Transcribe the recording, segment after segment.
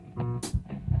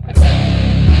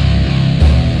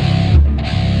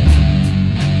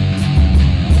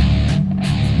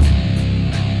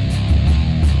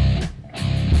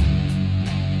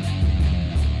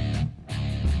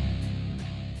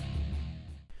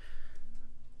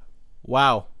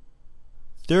Wow.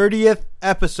 30th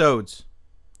episodes.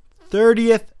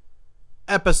 30th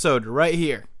episode right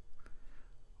here.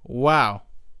 Wow.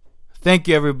 Thank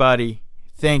you, everybody.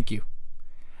 Thank you.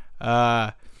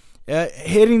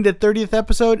 Hitting the 30th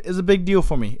episode is a big deal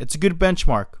for me. It's a good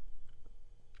benchmark.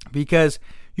 Because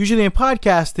usually in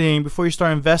podcasting, before you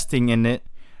start investing in it,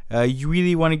 you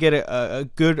really want to get a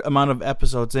good amount of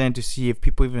episodes in to see if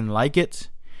people even like it,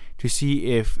 to see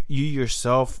if you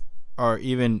yourself are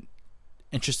even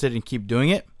interested in keep doing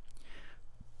it,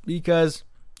 because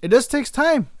it does take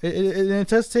time. It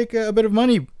does take a bit of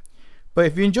money, but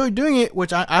if you enjoy doing it,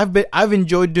 which I've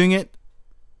enjoyed doing it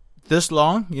this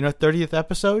long, 30th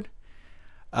episode.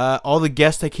 All the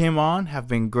guests that came on have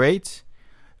been great.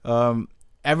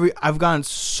 I've gotten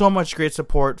so much great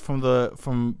support from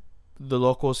the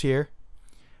locals here,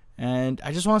 and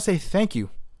I just want to say thank you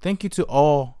to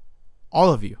all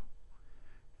of you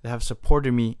that have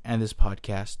supported me and this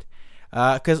podcast,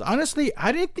 because honestly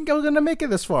I didn't think I was gonna make it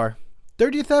this far.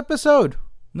 30th episode,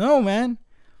 no man.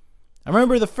 I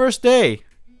remember the first day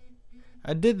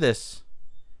I did this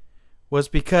was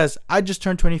because I just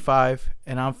turned 25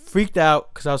 and I'm freaked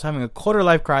out because I was having a quarter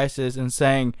life crisis and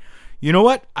saying, you know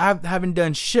what, I haven't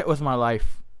done shit with my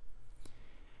life.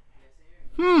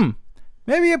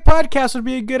 Maybe a podcast would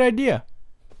be a good idea.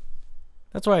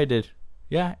 That's what I did.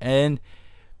 Yeah, and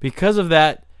because of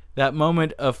that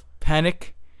moment of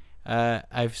panic,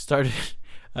 I've started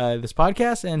this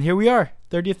podcast, and here we are,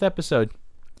 30th episode.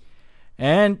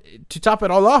 And to top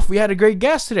it all off, we had a great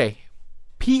guest today,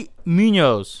 Pete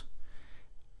Munoz,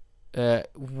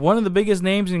 one of the biggest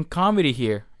names in comedy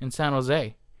here in San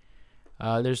Jose.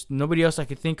 There's nobody else I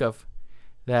could think of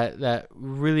that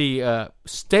really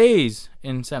stays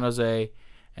in San Jose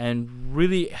and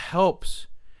really helps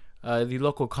the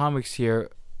local comics here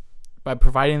by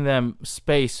providing them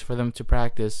space for them to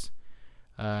practice.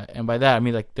 And by that, I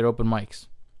mean like their open mics.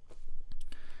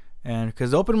 And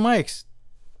because open mics,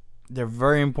 they're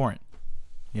very important.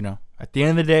 At the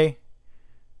end of the day,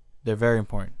 they're very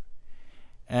important.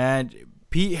 And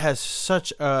Pete has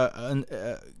such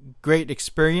a great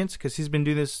experience because he's been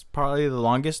doing this probably the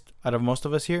longest out of most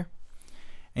of us here.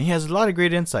 And he has a lot of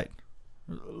great insight.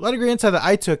 A lot of great insight that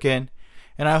I took in.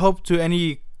 And I hope to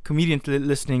any comedian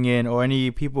listening in or any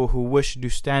people who wish to do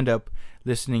stand-up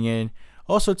listening in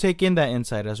also take in that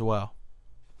insight as well.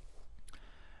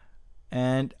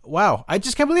 And wow, I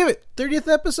just can't believe it. 30th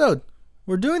episode.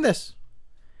 We're doing this.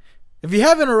 If you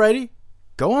haven't already,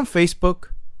 go on Facebook,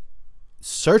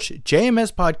 search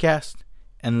JMS Podcast,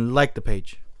 and like the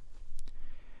page.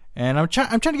 And I'm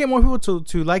trying to get more people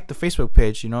to like the Facebook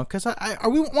page, because I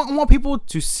want people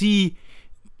to see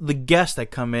the guests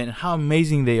that come in and how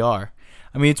amazing they are.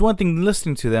 I mean, it's one thing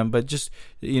listening to them, but just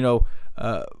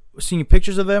seeing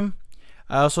pictures of them.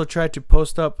 I also try to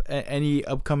post up any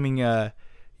upcoming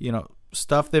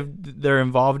stuff they're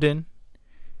involved in.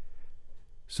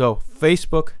 So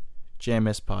Facebook,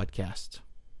 JMS Podcast.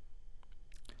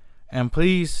 And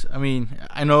please,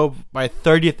 I know by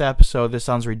 30th episode this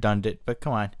sounds redundant, but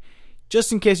come on.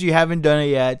 Just in case you haven't done it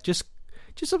yet, just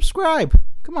subscribe.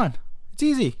 Come on. It's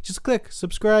easy. Just click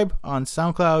subscribe on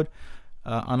SoundCloud,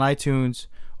 on iTunes,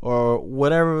 or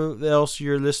whatever else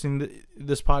you're listening to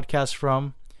this podcast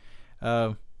from.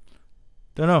 Don't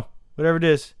know. Whatever it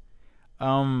is.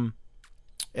 And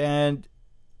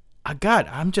God,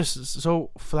 I'm just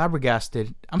so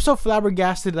flabbergasted. I'm so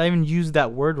flabbergasted that I even use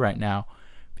that word right now.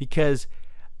 Because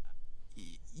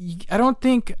I don't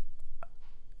think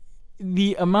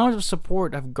the amount of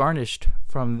support I've garnished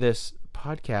from this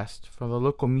podcast, from the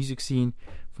local music scene,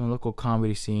 from the local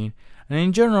comedy scene, and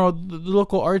in general, the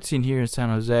local art scene here in San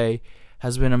Jose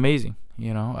has been amazing.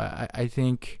 I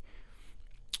think,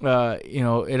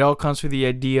 it all comes from the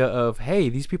idea of, hey,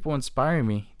 these people inspire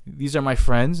me. These are my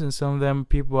friends, and some of them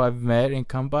people I've met and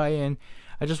come by, and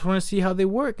I just want to see how they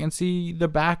work and see the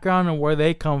background and where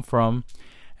they come from.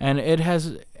 And it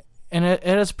has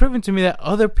proven to me that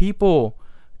other people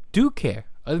do care.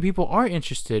 Other people are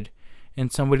interested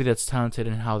in somebody that's talented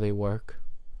and how they work.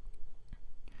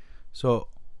 So,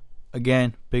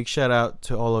 again, big shout out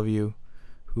to all of you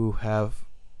who have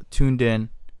tuned in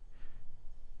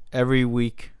every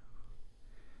week.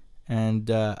 And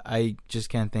I just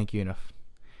can't thank you enough.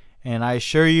 And I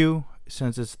assure you,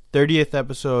 since it's 30th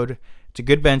episode, it's a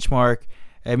good benchmark.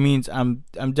 It means I'm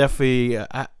definitely...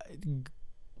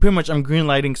 pretty much I'm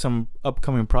greenlighting some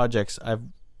upcoming projects I've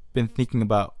been thinking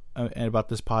about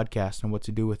this podcast and what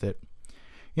to do with it.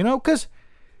 Because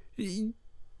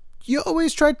you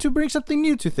always try to bring something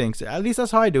new to things. At least that's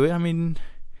how I do it.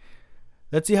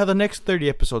 Let's see how the next 30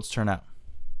 episodes turn out.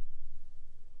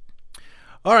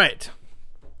 All right.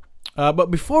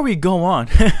 But before we go on,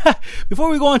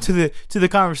 to the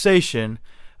conversation,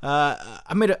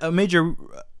 I made a major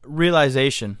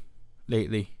realization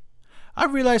lately. I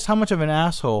realized how much of an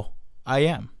asshole I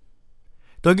am.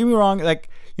 Don't get me wrong, like,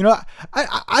 you know,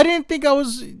 I didn't think I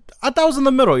thought I was in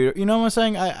the middle. You know what I'm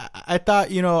saying? I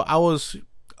thought, you know, I was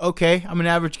okay. I'm an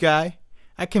average guy.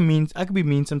 I could be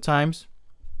mean sometimes.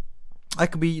 I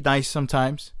could be nice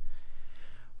sometimes.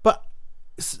 But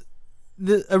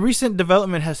a recent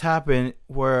development has happened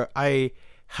where I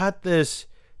had this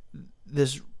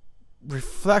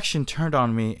reflection turned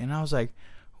on me, and I was like,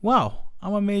 wow,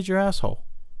 I'm a major asshole.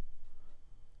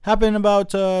 Happened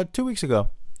about 2 weeks ago.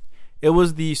 It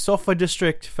was the Sofa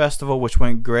District Festival, which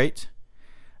went great.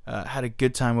 Had a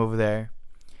good time over there.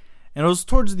 And it was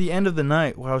towards the end of the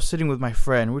night where I was sitting with my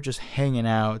friend. We were just hanging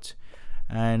out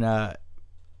and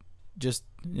just,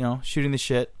 you know, shooting the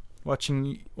shit,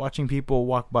 watching people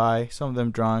walk by, some of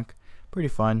them drunk. Pretty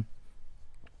fun.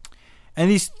 And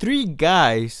these 3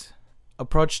 guys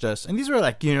approached us. And these were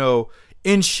like, you know,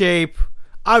 in shape,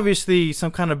 obviously some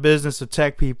kind of business or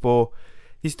tech people.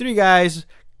 These 3 guys,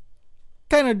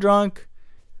 kind of drunk,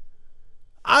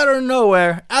 out of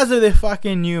nowhere, as if they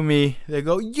fucking knew me, they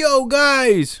go, yo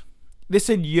guys. They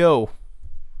said yo.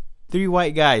 3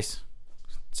 white guys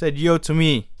said yo to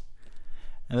me.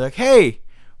 And they're like, hey,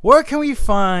 where can we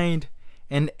find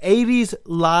an 80s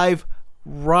live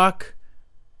rock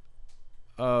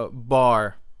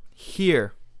bar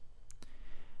here?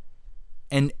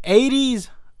 An 80s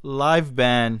live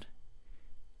band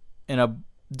in a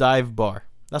dive bar.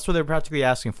 That's what they're practically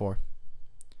asking for.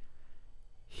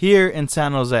 Here in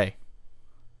San Jose.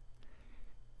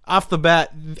 Off the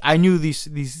bat, I knew these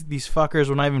fuckers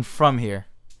were not even from here.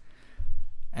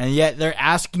 And yet they're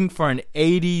asking for an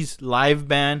 80s live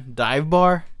band dive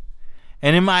bar.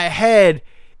 And in my head,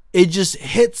 it just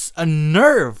hits a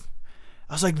nerve.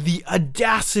 I was like, the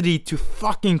audacity to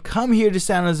fucking come here to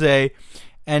San Jose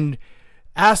and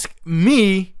ask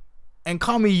me and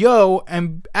call me yo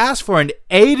and ask for an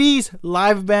 80s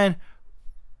live band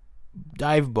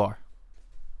dive bar.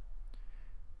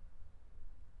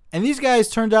 And these guys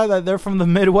turned out that they're from the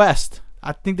Midwest.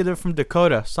 I think that they're from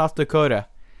Dakota, South Dakota,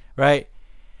 right?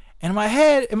 And in my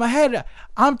head,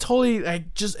 I'm totally like,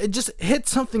 it just hit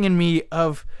something in me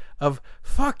of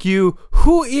fuck you.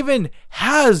 Who even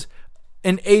has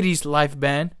an 80s live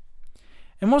band?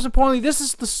 And most importantly, this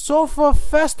is the Sofa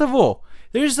Festival.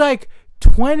 There's like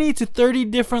 20 to 30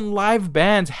 different live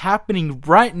bands happening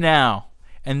right now.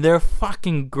 And they're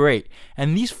fucking great.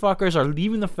 And these fuckers are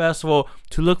leaving the festival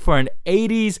to look for an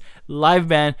 80s live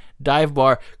band dive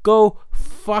bar. Go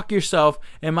fuck yourself.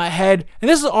 In my head, and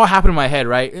this is all happening in my head,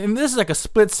 right? And this is like a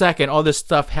split second, all this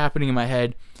stuff happening in my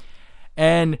head.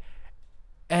 And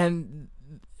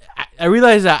I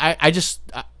realized that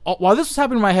while this was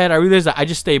happening in my head, I realized that I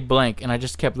just stayed blank. And I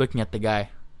just kept looking at the guy.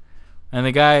 And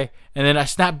then I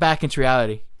snapped back into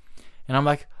reality. And I'm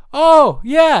like, oh,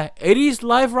 yeah, 80s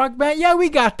live rock band? Yeah, we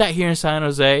got that here in San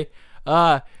Jose.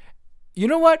 You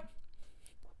know what?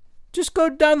 Just go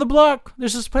down the block.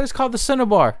 There's this place called the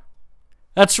Cinnabar.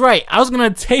 That's right. I was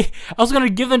gonna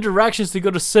give them directions to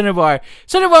go to Cinnabar.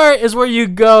 Cinnabar is where you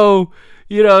go,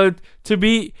 you know, to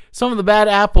beat some of the bad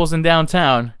apples in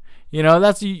downtown. You know,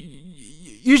 that's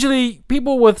usually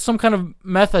people with some kind of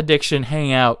meth addiction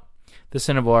hang out, the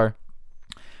Cinnabar.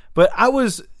 But I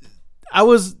was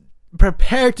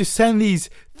prepared to send these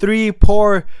 3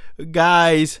 poor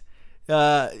guys,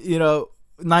 you know,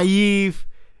 naive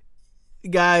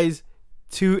guys,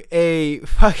 to a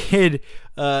fucking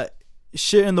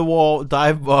shit in the wall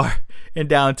dive bar in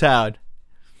downtown.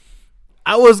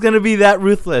 I was gonna be that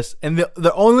ruthless, and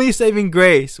the only saving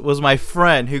grace was my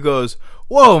friend who goes,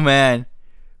 "Whoa, man,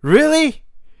 really?"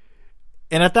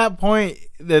 And at that point,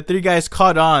 the 3 guys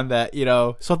caught on that, you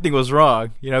know, something was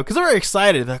wrong, you know, because they were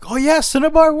excited. They're like, oh, yeah,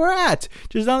 Cinnabar, where at?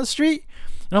 Just down the street.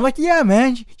 And I'm like, yeah,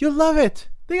 man, you'll love it.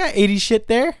 They got 80 shit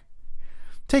there.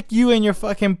 Take you and your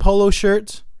fucking polo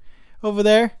shirts over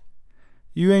there.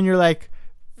 You and your, like,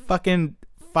 fucking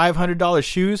 $500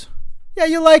 shoes. Yeah,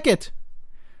 you'll like it.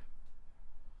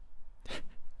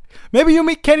 Maybe you'll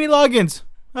meet Kenny Loggins.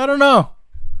 I don't know.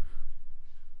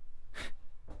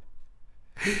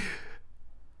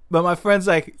 But my friend's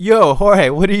like, yo, Jorge,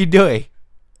 what are you doing?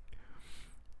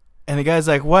 And the guy's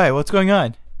like, why? What's going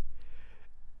on?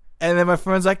 And then my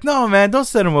friend's like, no, man, don't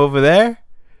send them over there.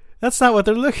 That's not what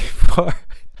they're looking for.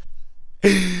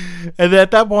 And then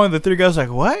at that point, the 3 guys are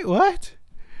like, what?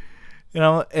 You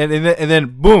know, and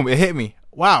then boom, it hit me.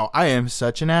 Wow, I am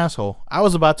such an asshole. I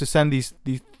was about to send these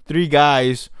 3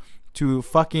 guys to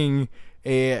fucking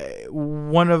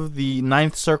one of the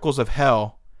 9th circles of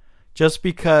hell, just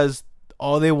because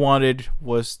all they wanted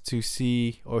was to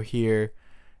see or hear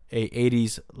a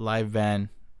 80s live band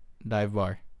dive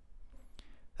bar.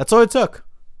 That's all it took.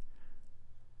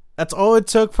 That's all it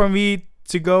took for me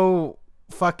to go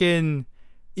fucking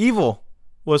evil,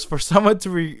 was for someone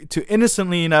to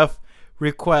innocently enough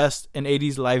request an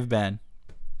 80s live band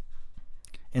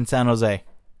in San Jose.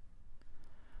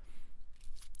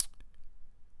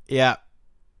 Yeah,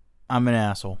 I'm an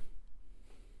asshole.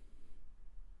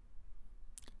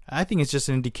 I think it's just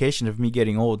an indication of me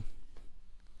getting old.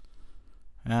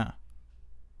 Yeah.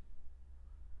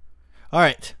 All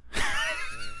right.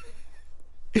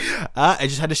 I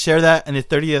just had to share that in the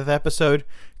 30th episode,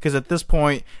 because at this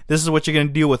point, this is what you're going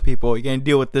to deal with, people. You're going to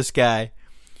deal with this guy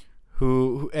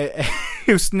who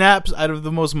snaps out of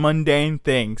the most mundane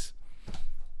things.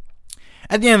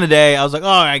 At the end of the day, I was like,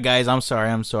 all right, guys, I'm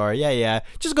sorry. Yeah.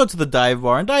 Just go to the dive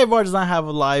bar. And dive bar does not have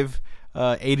a live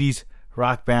 80s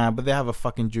rock band, but they have a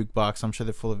fucking jukebox. I'm sure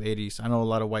they're full of 80s. I know a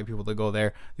lot of white people that go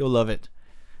there. You'll love it.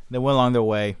 They went along their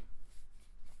way.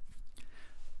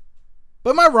 But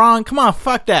am I wrong? Come on,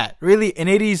 fuck that. Really? An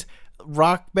 80s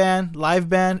rock band, live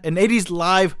band? An 80s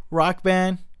live rock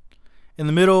band in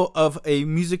the middle of a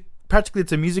music, practically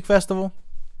it's a music festival?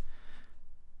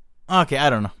 Okay, I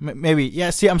don't know. Maybe.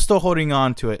 Yeah, see, I'm still holding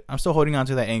on to it. I'm still holding on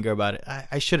to that anger about it.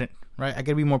 I shouldn't, right? I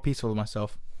gotta be more peaceful with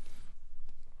myself.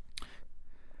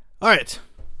 All right.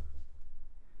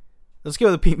 Let's go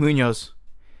with Pete Munoz.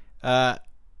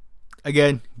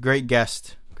 Again, great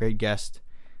guest.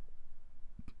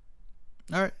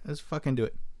 All right, let's fucking do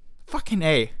it. Fucking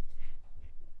A.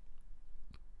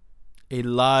 A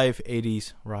live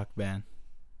 80s rock band.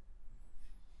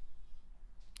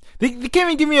 They can't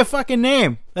even give me a fucking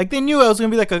name. Like, they knew I was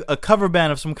gonna be like a cover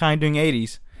band of some kind doing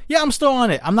 80s. Yeah, I'm still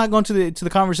on it. I'm not going to the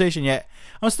conversation yet.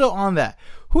 I'm still on that.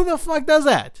 Who the fuck does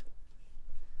that?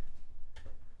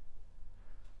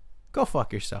 Go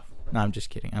fuck yourself. No, I'm just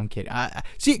kidding. I'm kidding. I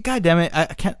see. God damn it. I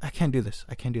can't do this.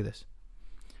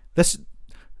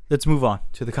 Let's move on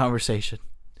to the conversation.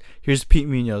 Here's Pete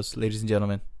Munoz, ladies and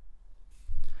gentlemen,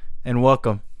 and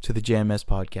welcome to the JMS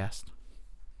podcast.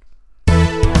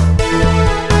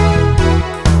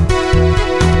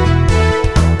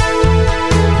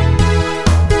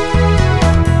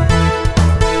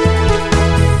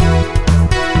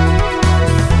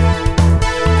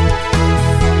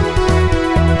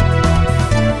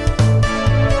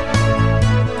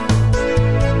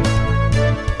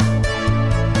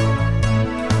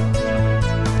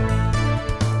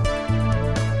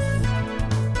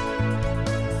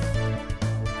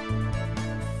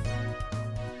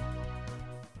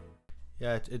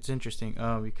 Yeah, it's interesting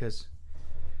because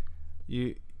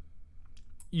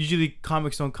usually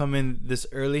comics don't come in this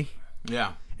early.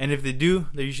 Yeah. And if they do,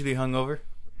 they're usually hungover.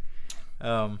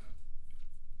 But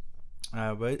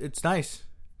it's nice.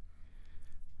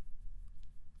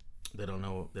 They don't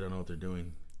know what they're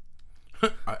doing.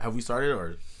 Have we started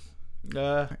or?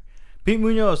 Pete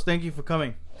Munoz, thank you for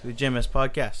coming to the JMS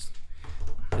podcast.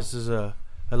 This is a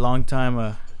long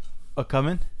time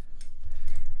coming.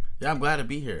 Yeah, I'm glad to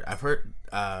be here. I've heard.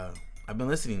 I've been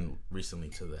listening recently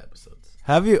to the episodes.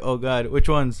 Have you? Oh God, which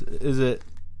ones? Is it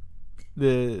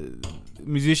the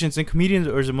musicians and comedians,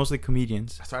 or is it mostly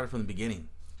comedians? I started from the beginning.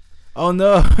 Oh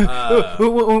no!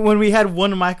 When we had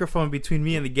one microphone between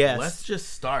me and the guest. Let's just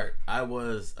start. I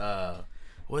was.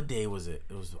 What day was it?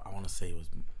 It was. I want to say it was.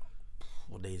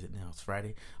 What day is it now? It's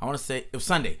Friday. I want to say it was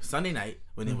Sunday. Sunday night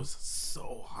when it was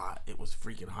so hot. It was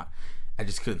freaking hot. I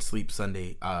just couldn't sleep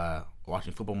Sunday.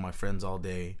 Watching football with my friends all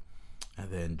day, and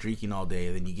then drinking all day.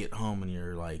 And then you get home and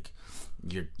you're like,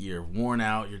 you're worn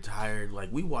out. You're tired. Like,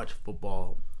 we watch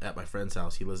football at my friend's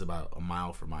house. He lives about a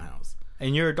mile from my house.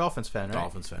 And you're a Dolphins fan, right?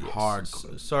 Dolphins fan. Yes.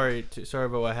 Hardcore. Sorry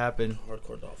about what happened.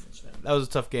 Hardcore Dolphins fan. That was a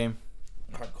tough game.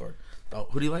 Hardcore. Oh,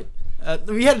 who do you like?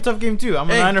 We had a tough game too. I'm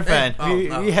a Niner fan.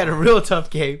 We had a real tough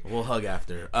game. We'll hug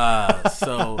after.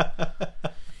 So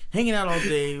hanging out all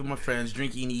day with my friends,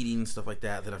 drinking, eating, stuff like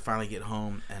that. Then I finally get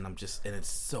home and and it's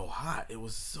so hot. It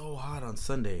was so hot on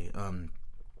Sunday.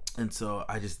 And so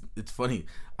it's funny.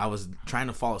 I was trying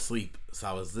to fall asleep, so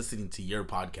I was listening to your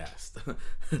podcast.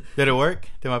 Did it work?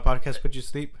 Did my podcast put you to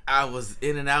sleep? I was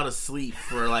in and out of sleep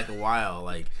for like a while.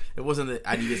 Like, it wasn't that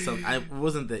I needed some. It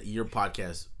wasn't that your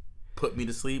podcast put me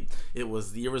to sleep. It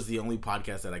was the only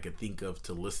podcast that I could think of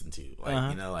to listen to.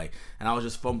 Like, and I was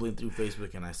just fumbling through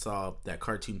Facebook and I saw that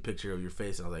cartoon picture of your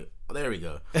face and I was like, oh, there we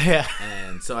go. Yeah.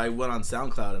 And so I went on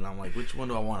SoundCloud and I'm like, which one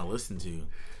do I want to listen to?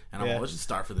 And I'm like, let's just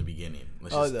start from the beginning.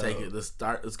 Take it. Let's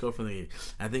go from the beginning.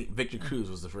 I think Victor Cruz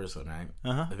was the first one, right?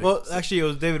 Well, actually, it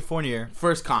was David Fournier. The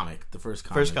first comic,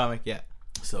 yeah. Yeah.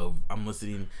 So I'm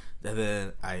listening, and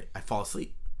then I fall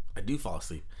asleep. I do fall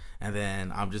asleep. and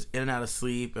then I'm just in and out of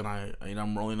sleep, and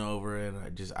I'm rolling over, and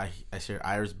I hear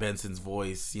Iris Benson's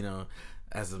voice,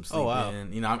 as I'm sleeping. Oh,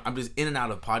 wow. I'm just in and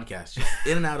out of podcasts, just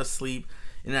in and out of sleep,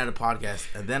 in and out of podcasts,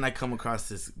 and then I come across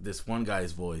this one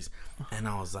guy's voice, and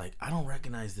I was like, I don't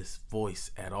recognize this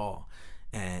voice at all,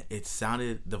 and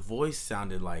the voice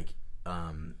sounded like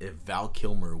if Val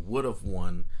Kilmer would have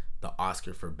won the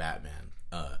Oscar for Batman.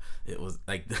 It was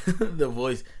like the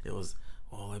voice. It was,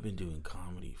 well, I've been doing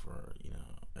comedy for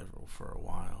a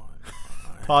while.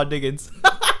 And, Paul Diggins.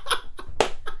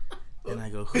 and I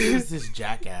go, who is this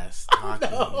jackass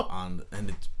talking on?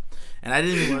 And I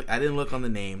didn't look on the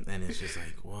name, and it's just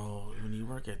like, well, when you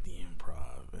work at the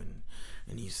Improv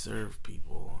and you serve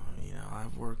people,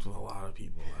 I've worked with a lot of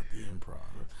people at the Improv,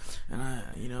 and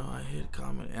I hit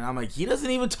comedy, and I'm like, he doesn't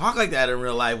even talk like that in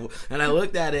real life. And I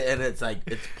looked at it, and it's like,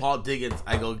 it's Paul Diggins.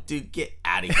 I go, dude, get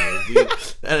out of here, dude.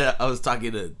 And I was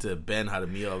talking to Ben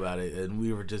Jaramillo about it, and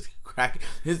we were just cracking.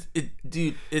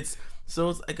 So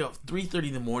it's like 3:30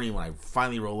 in the morning when I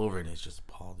finally roll over, and it's just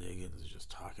Paul Diggins is just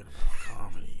talking about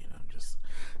comedy,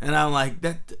 and I'm like,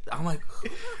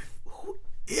 who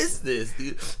is this,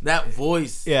 dude? That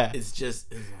voice, is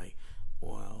like,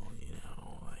 well,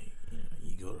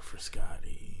 you go to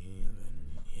Frascati, and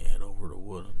then you head over to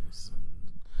Woodham's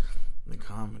and the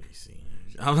comedy scene.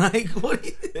 I'm like, what?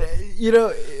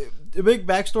 The big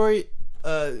backstory,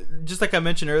 just like I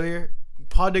mentioned earlier,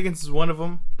 Paul Diggins is one of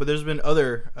them, but there's been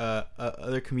other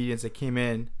comedians that came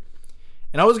in,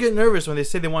 and I was getting nervous when they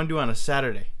say they want to do it on a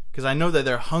Saturday, because I know that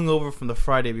they're hungover from the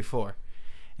Friday before,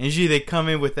 and usually they come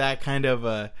in with that kind of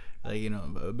a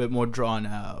bit more drawn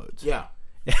out. Yeah,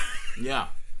 yeah,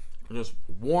 just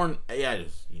warn. Yeah,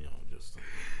 just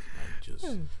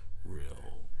real.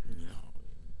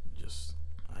 Just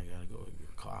I gotta go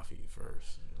get coffee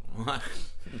first.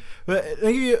 But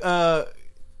thank you.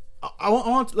 I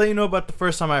want to let you know about the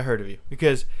first time I heard of you,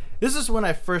 because this is when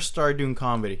I first started doing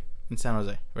comedy in San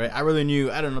Jose, right? I don't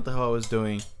know what the hell I was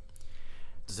doing.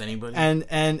 Does anybody? And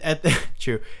at the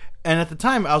true, and at the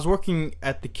time I was working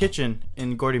at the kitchen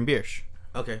in Gordon Biersch.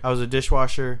 Okay. I was a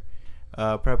dishwasher,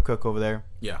 prep cook over there.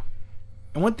 Yeah.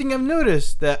 And one thing I've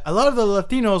noticed that a lot of the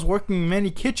Latinos working in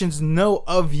many kitchens know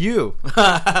of you.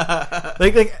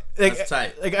 like That's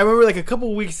tight. Like I remember a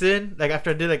couple weeks in,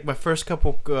 after I did my first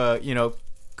couple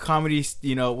comedies,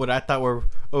 what I thought were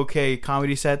okay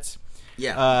comedy sets.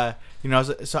 Yeah.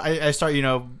 I start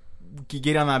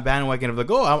get on that bandwagon of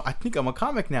I think I'm a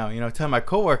comic now. Telling my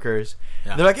coworkers,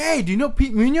 they're like, hey, do you know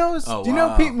Pete Munoz? Oh, do you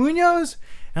know Pete Munoz?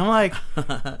 And I'm like,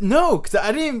 no, because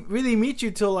I didn't really meet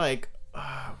you till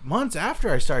months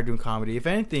after I started doing comedy. If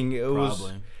anything, it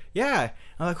was. Yeah.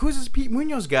 I'm like, who's this Pete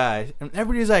Munoz guy? And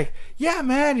everybody's like, yeah,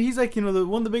 man, he's one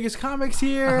of the biggest comics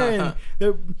here. And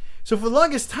so for the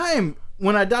longest time,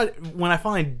 when I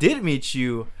finally did meet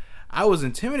you, I was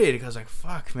intimidated because I was like,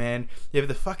 fuck, man, if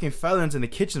the fucking felons in the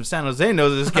kitchen of San Jose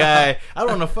knows this guy, I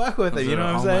don't want to fuck with him. You know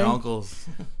what I'm saying? My uncles.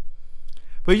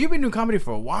 But you've been doing comedy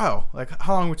for a while.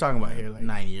 How long are we talking about here?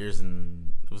 9 years,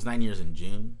 and it was 9 years in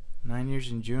June. 9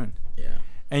 years in June. Yeah.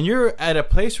 And you're at a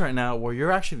place right now where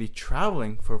you're actually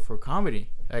traveling for comedy,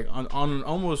 on an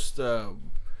almost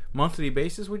monthly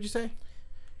basis. Would you say?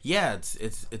 Yeah, it's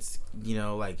it's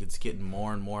getting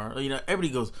more and more. Everybody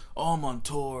goes, oh, I'm on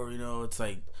tour. It's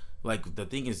like the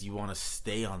thing is, you want to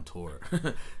stay on tour.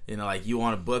 You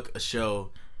want to book a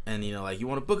show, and you want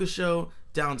to book a show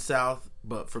down south,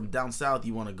 but from down south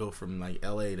you want to go from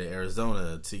LA to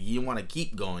Arizona you want to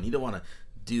keep going. You don't want to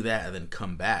do that and then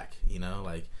come back.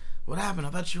 What happened? I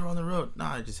thought you were on the road. No,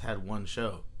 I just had one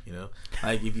show.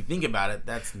 If you think about it,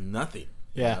 that's nothing.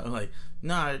 Yeah.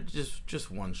 No,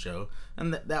 just one show,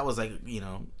 and that was a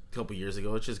couple years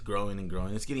ago. It's just growing and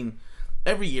growing. It's getting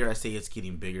every year. I say it's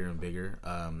getting bigger and bigger.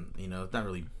 It's not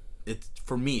really. It's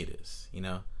for me. It is.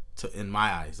 In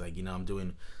my eyes, I'm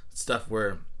doing stuff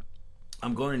where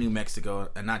I'm going to New Mexico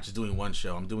and not just doing one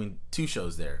show. I'm doing 2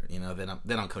 shows there.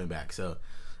 Then I'm coming back. So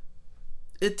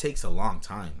it takes a long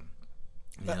time.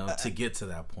 To get to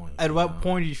that point. At what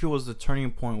point do you feel was the turning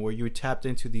point where you tapped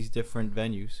into these different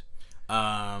venues?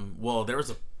 Well, there was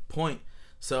a point.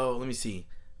 So let me see.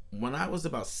 When I was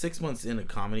about 6 months into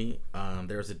comedy,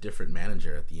 there was a different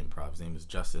manager at the Improv. His name was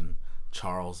Justin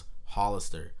Charles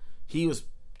Hollister. He was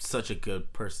such a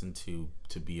good person to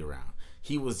be around.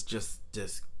 He was just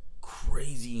this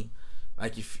crazy.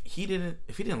 If he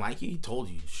didn't like you, he told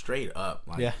you straight up.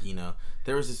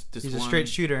 There was this. He's one, a straight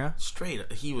shooter, huh?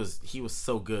 Straight. He was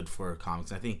so good for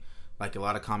comics. I think a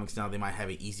lot of comics now, they might have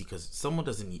it easy because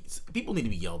people need to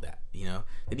be yelled at.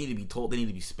 They need to be told. They need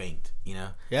to be spanked.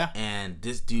 Yeah. And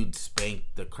this dude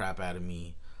spanked the crap out of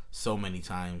me so many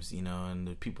times, you know, and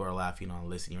the people are laughing on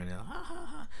listening right now. Ha, ha,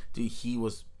 ha. Dude,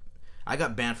 I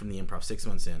got banned from the Improv 6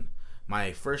 months in.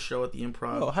 My first show at the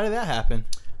Improv. Oh, how did that happen?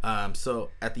 So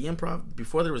at the Improv,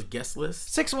 before there was guest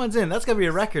lists, 6 months in, that's gotta be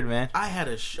a record, man. I had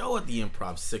a show at the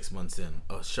Improv 6 months in,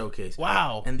 a showcase.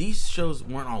 Wow. And these shows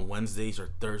weren't on Wednesdays or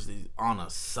Thursdays, on a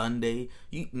Sunday.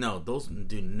 Those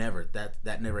never.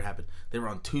 That never happened. They were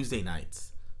on Tuesday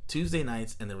nights,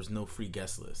 and there was no free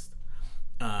guest list.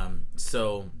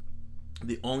 So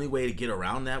the only way to get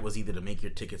around that was either to make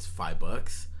your tickets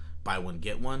 $5, buy one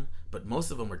get one, but most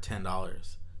of them were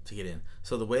 $10 to get in.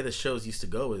 So the way the shows used to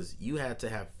go is you had to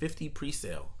have 50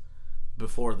 pre-sale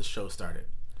before the show started.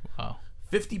 Wow.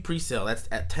 50 pre-sale, that's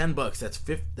at $10.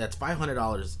 That's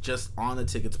 $500 just on the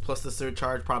tickets plus the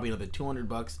surcharge, probably another $200,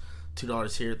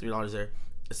 $2 here, $3 there.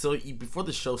 So before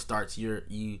the show starts,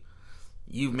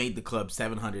 you've made the club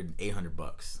 $700,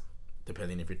 $800,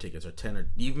 depending if your tickets are 10 or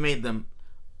you've made them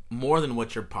more than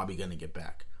what you're probably going to get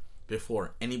back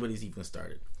before anybody's even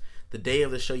started. The day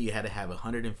of the show, you had to have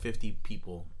 150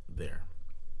 people there,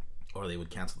 or they would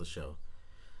cancel the show.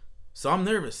 So I'm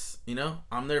nervous, you know.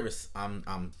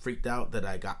 I'm freaked out that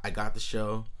I got the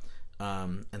show,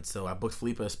 and so I booked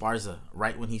Felipe Esparza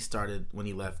right when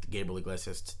he left Gabriel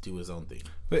Iglesias to do his own thing.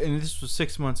 And this was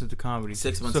 6 months into comedy.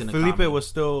 6 months into Felipe comedy. was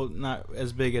still not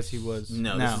as big as he was.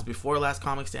 No, now. This is before Last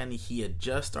Comic Standing. He had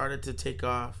just started to take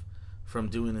off from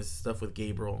doing his stuff with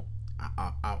Gabriel.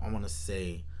 I want to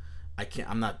say.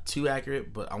 I'm not too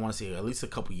accurate, but I want to say at least a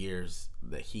couple years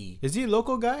that he... Is he a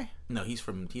local guy? No, he's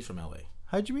from LA.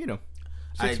 How'd you meet him?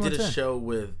 I did a show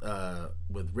with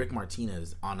Rick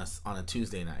Martinez on a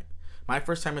Tuesday night. My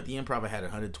first time at the Improv, I had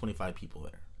 125 people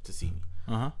there to see me.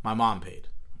 Uh-huh. My mom paid.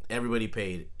 Everybody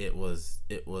paid. It was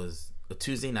a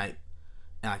Tuesday night,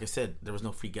 and like I said, there was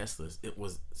no free guest list. It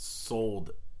was sold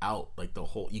out, like the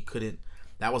whole... You couldn't...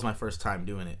 That was my first time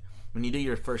doing it. When you do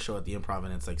your first show at the Improv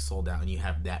and it's like sold out and you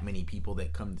have that many people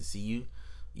that come to see you,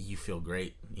 you feel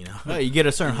great, you know. Oh, you get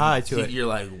a certain high to it. You're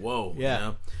like, whoa, yeah. You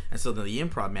know. And so then the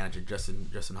Improv manager,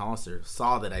 Justin Hollister,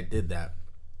 saw that I did that,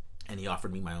 and he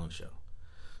offered me my own show.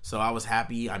 So I was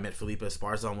happy. I met Felipe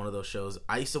Esparza on one of those shows.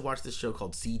 I used to watch this show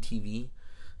called CTV,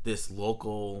 this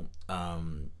local,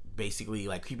 basically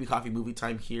like Creepy Coffee Movie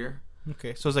Time here.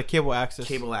 Okay, so it's like cable access.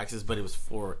 Cable access, but it was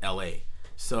for LA.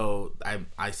 So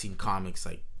I seen comics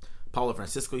like Paulo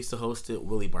Francisco used to host it.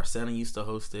 Willie Barcena used to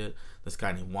host it. This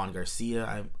guy named Juan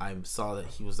Garcia. I saw that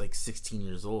he was like 16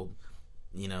 years old,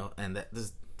 you know, and this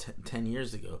is 10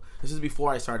 years ago. This is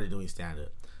before I started doing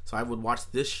stand-up. So I would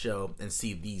watch this show and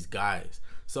see these guys.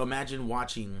 So imagine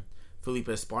watching Felipe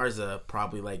Esparza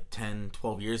probably like 10,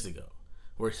 12 years ago,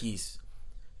 where he's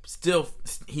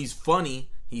funny,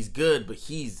 he's good, but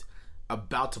he's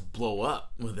about to blow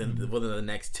up within the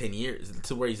next 10 years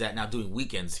to where he's at now, doing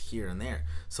weekends here and there.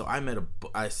 So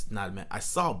I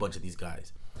saw a bunch of these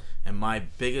guys, and my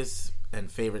biggest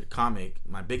favorite comic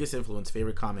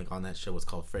on that show was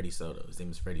called Freddie Soto. His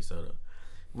name is Freddie Soto.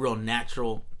 Real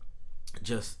natural,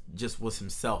 just was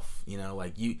himself, you know.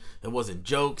 Like it wasn't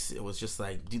jokes. It was just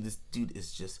like, dude, this dude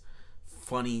is just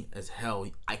funny as hell.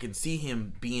 I can see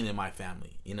him being in my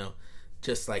family, you know,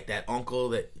 just like that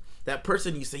uncle that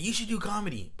person you say you should do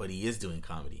comedy, but he is doing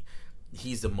comedy.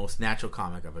 He's the most natural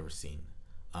comic I've ever seen.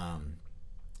 And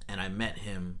I met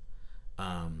him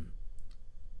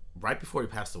right before he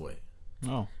passed away.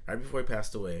 Oh. Right before he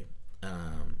passed away.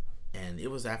 And it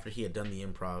was after he had done the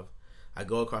Improv. I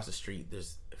go across the street.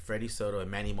 There's Freddie Soto and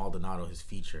Manny Maldonado, his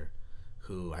feature,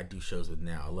 who I do shows with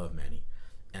now. I love Manny.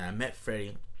 And I met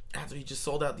Freddie after he just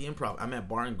sold out the Improv. I'm at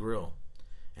Bar and Grill.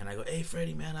 And I go, hey,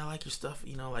 Freddie, man, I like your stuff.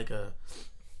 You know, like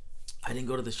I didn't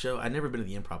go to the show. I'd never been to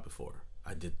the Improv before.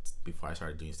 I did before I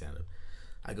started doing stand-up.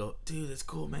 I go, dude, that's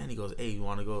cool, man. He goes, hey, you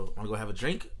want to go have a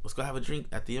drink? Let's go have a drink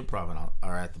at the Improv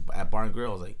or at Bar and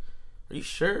Grill. I was like, are you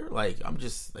sure? Like, I'm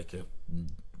just like a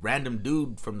random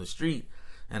dude from the street.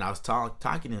 And I was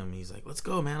talking to him. He's like, let's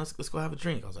go, man. Let's go have a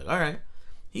drink. I was like, all right.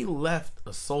 He left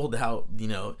a sold out, you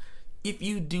know. If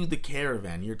you do the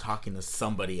Caravan, you're talking to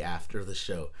somebody after the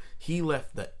show. He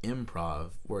left the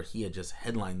Improv where he had just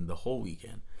headlined the whole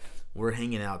weekend. We're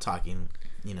hanging out talking,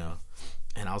 you know.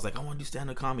 And I was like, I want to do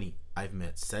stand-up comedy. I've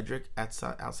met Cedric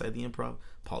outside the Improv.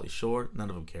 Pauly Shore. None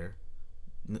of them care.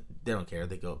 They don't care.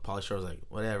 They go, Pauly Shore's like,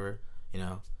 whatever, you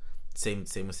know. Same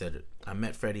with Cedric. I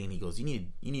met Freddie and he goes, you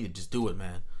need to just do it,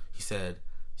 man. He said,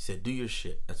 do your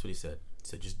shit. That's what he said. He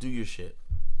said, just do your shit.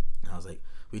 And I was like,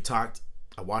 we talked.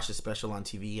 I watched the special on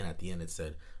TV, and at the end it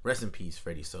said, rest in peace,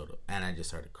 Freddie Soto. And I just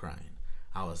started crying.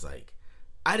 I was like,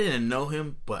 I didn't know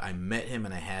him, but I met him,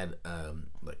 and I had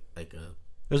like a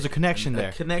there's a connection there.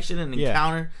 A connection and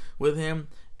encounter with him.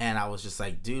 And I was just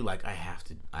like, dude, like I have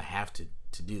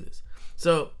to do this.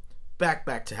 So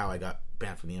back to how I got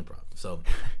banned from the improv. So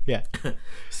Yeah.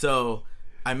 so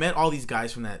I met all these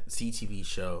guys from that CTV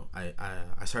show.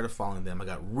 I started following them. I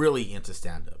got really into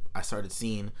stand-up. I started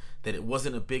seeing that it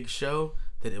wasn't a big show,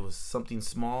 that it was something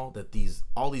small that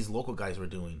all these local guys were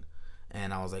doing.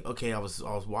 And I was like, okay, I was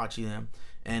watching them.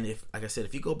 And if, like I said,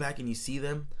 if you go back and you see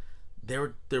them,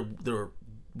 they're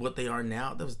what they are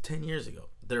now. That was 10 years ago.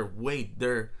 They're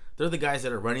the guys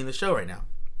that are running the show right now.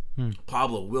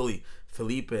 Pablo, Willie,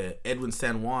 Felipe, Edwin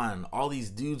San Juan, all these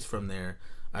dudes from there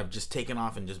I've just taken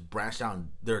off and just branched out, and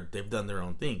they've done their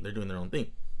own thing. They're doing their own thing.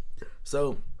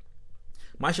 So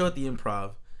my show at the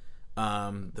Improv,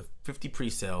 the 50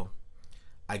 pre-sale,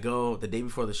 I go the day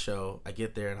before the show. I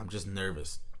get there and I'm just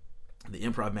nervous. The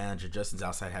Improv manager, Justin's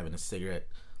outside having a cigarette,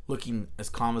 looking as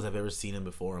calm as I've ever seen him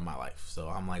before in my life. So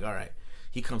I'm like, all right.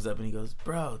 He comes up and he goes,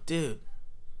 bro, dude.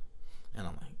 And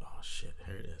I'm like, oh shit,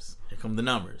 here it is. Here come the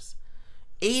numbers.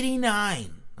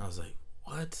 89. I was like,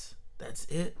 what? That's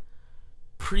it?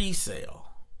 Pre-sale.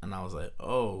 And I was like,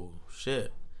 oh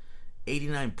shit.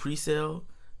 89 pre-sale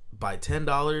by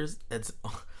 $10. It's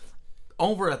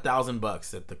over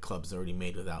 $1,000 that the club's already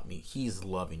made without me. He's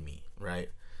loving me, right?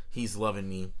 He's loving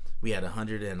me. We had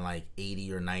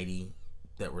 180 or 90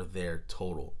 that were there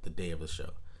total the day of the show.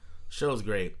 Show's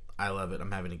great. I love it.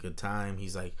 I'm having a good time.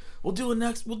 He's like, we'll do the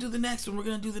next one. We're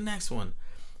going to do the next one.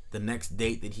 The next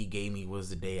date that he gave me was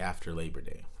the day after Labor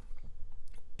Day.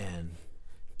 And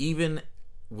even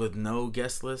with no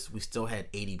guest list, we still had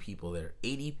 80 people there.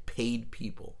 80 paid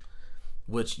people,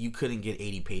 which you couldn't get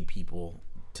 80 paid people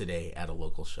today at a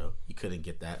local show. You couldn't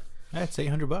get that. That's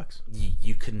 $800.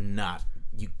 You could not.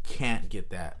 You can't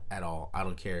get that at all. I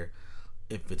don't care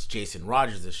if it's Jason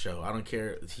Rogers' show. I don't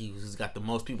care if he's got the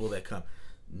most people that come.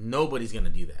 Nobody's gonna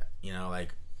do that. You know,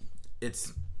 like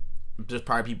it's just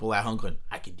probably people at home going,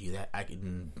 I could do that. I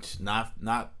could not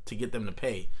to get them to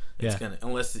pay. It's gonna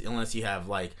unless you have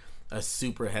like a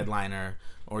super headliner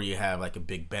or you have like a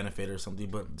big benefit or something.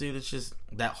 But dude, it's just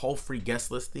that whole free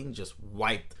guest list thing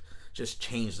just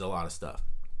changed a lot of stuff.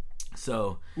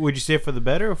 So would you say for the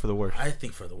better or for the worse? I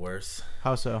think for the worse.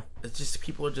 How so? It's just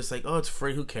people are just like, oh, it's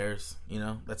free. Who cares? You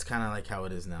know, that's kind of like how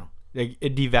it is now. Like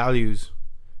it devalues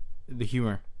the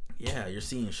humor. Yeah, you're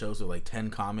seeing shows with like 10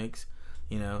 comics.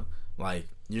 You know, like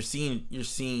you're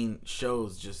seeing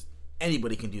shows. Just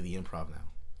anybody can do the improv now.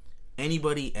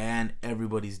 Anybody and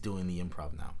everybody's doing the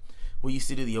improv now. We used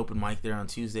to do the open mic there on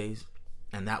Tuesdays,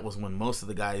 and that was when most of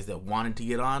the guys that wanted to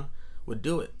get on would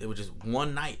do it. It was just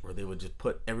one night where they would just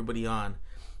put everybody on,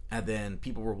 and then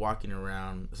people were walking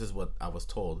around. This is what I was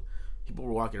told. People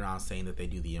were walking around saying that they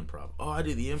do the improv. Oh, I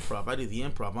do the improv.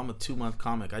 I'm a 2-month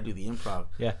comic. I do the improv.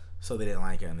 Yeah. So they didn't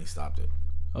like it and they stopped it.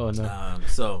 Oh no.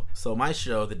 So my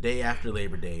show, the day after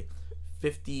Labor Day,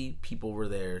 50 people were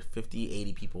there. 50,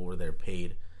 80 people were there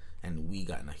paid, and we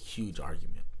got in a huge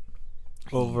argument.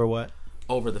 Over what?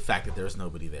 Over the fact that there was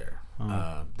nobody there.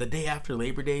 The day after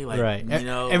Labor Day, like, right. You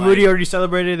know, everybody already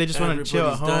celebrated. They just want to chill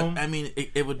at home. Done. I mean,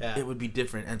 it would be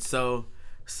different. And so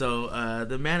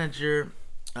the manager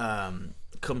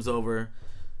comes over.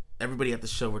 Everybody at the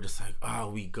show, we're just like,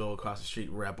 oh, we go across the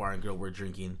street. We're at Bar and Grill. We're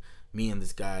drinking. Me and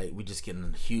this guy, we just get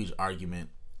in a huge argument,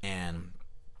 and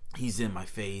he's in my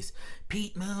face.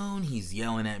 Pete Moon. He's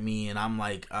yelling at me, and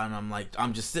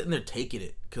I'm just sitting there taking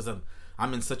it because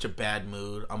I'm in such a bad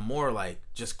mood. I'm more like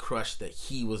just crushed that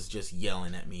he was just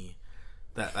yelling at me.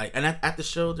 That like, and at the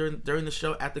show during the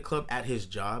show at the club at his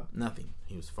job, nothing.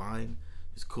 He was fine.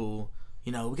 He's cool.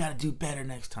 You know, we got to do better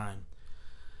next time.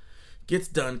 Gets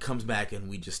done, comes back, and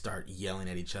we just start yelling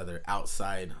at each other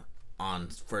outside on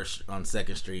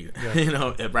 2nd Street. Yeah. You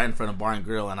know, right in front of Bar and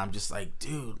Grill, and I'm just like,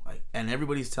 dude, like, and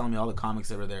everybody's telling me, all the comics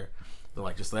that were there, they're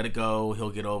like, just let it go.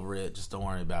 He'll get over it. Just don't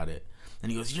worry about it.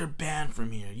 And he goes, you're banned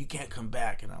from here. You can't come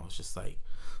back. And I was just like,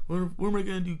 where am I going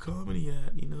to do comedy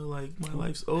at? You know, like, my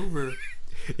life's over.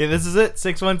 Yeah, this is it.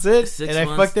 6 months in. I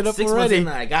fucked it up 6 already. 6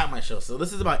 months in, I got my show. So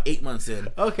this is about 8 months in.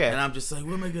 Okay. And I'm just like,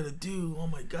 what am I going to do? Oh,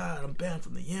 my God. I'm banned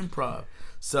from the improv.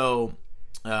 So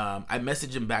I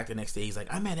messaged him back the next day. He's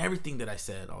like, I meant everything that I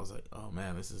said. I was like, oh,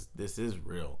 man, this is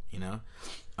real, you know?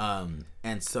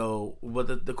 And so what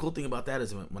the cool thing about that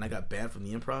is when I got banned from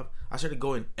the improv, I started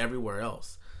going everywhere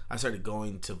else. I started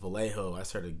going to Vallejo. I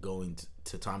started going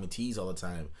to Tommy T's all the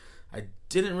time. I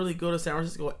didn't really go to San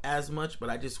Francisco as much, but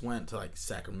I just went to like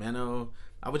Sacramento.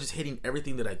 I was just hitting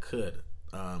everything that I could.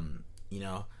 You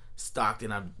know,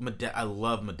 Stockton. I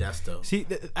love Modesto. See,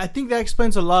 I think that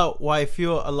explains a lot why I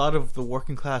feel a lot of the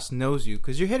working class knows you,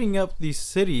 because you're hitting up these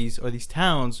cities or these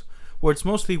towns where it's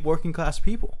mostly working class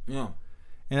people. Yeah.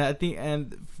 And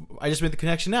I just made the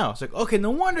connection now. It's like, okay,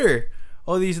 no wonder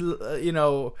all these,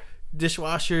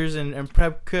 dishwashers and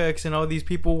prep cooks and all these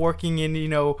people working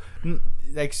in,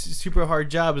 like super hard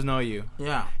jobs know you.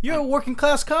 Yeah. You're a working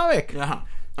class comic. Yeah.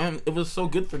 And it was so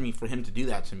good for him to do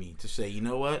that to me, to say, you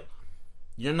know what?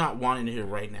 You're not wanting to hear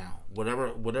right now.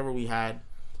 Whatever we had,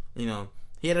 he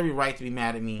had every right to be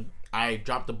mad at me. I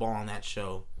dropped the ball on that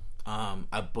show.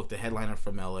 I booked a headliner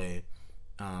from LA.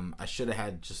 I should have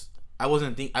had I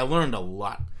learned a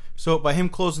lot. So by him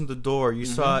closing the door, you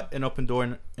saw an open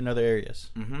door in other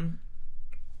areas. Mm-hmm.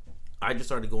 I just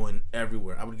started going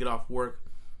everywhere. I would get off work.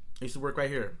 I used to work right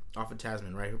here, off of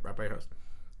Tasman, right by your house.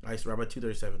 I used to ride by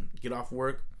 237. Get off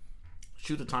work,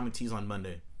 shoot the Tommy T's on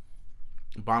Monday.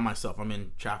 By myself. I'm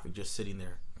in traffic just sitting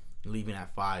there, leaving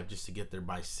at 5 just to get there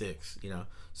by 6.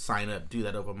 Sign up, do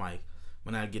that open mic.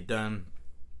 When I get done,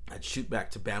 I'd shoot back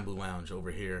to Bamboo Lounge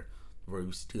over here, where we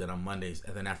used to do that on Mondays.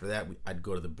 And then after that, I'd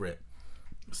go to the Brit.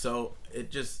 So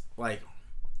it just, like,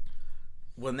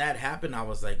 when that happened, I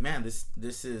was like, man,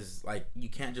 this is, like, you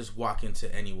can't just walk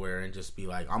into anywhere and just be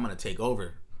like, I'm going to take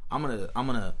over. I'm going to,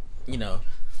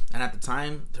 and at the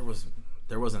time, there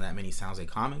wasn't that many San Jose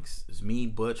comics. It was me,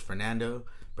 Butch, Fernando,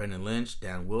 Brendan Lynch,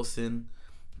 Dan Wilson,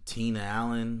 Tina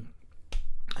Allen.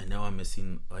 I know I'm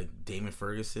missing, like, Damon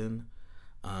Ferguson,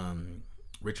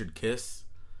 Richard Kiss,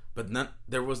 but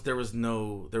there was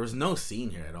no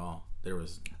scene here at all. There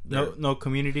was no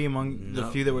community among the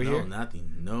few that were here.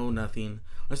 Nothing.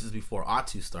 This is before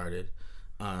Atu started,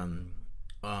 and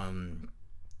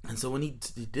so when he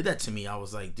did that to me, I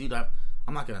was like, dude, I'm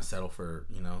not gonna settle for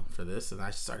this, and I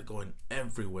started going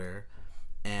everywhere.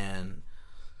 And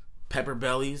Pepper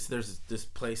Bellies, there's this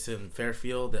place in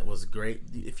Fairfield that was great.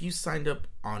 If you signed up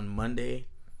on Monday,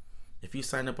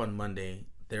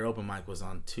 their open mic was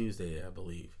on Tuesday, I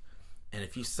believe. And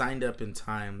if you signed up in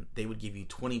time, they would give you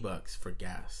 $20 for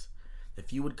gas.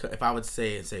 If I would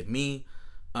say me,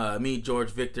 George,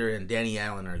 Victor, and Danny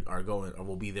Allen are going, or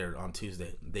will be there on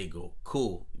Tuesday. They go,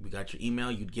 cool. We got your email.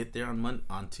 You'd get there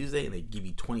on Tuesday, and they give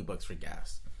you $20 for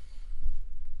gas.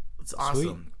 It's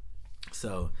awesome. Sweet.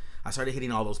 So I started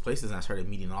hitting all those places, and I started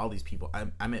meeting all these people.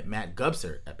 I met Matt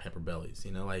Gubser at Pepper Bellies.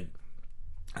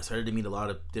 I started to meet a lot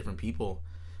of different people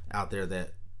out there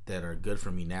that are good for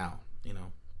me now.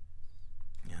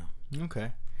 Yeah.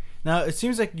 Okay. Now, it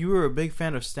seems like you were a big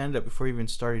fan of stand-up before you even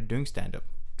started doing stand-up.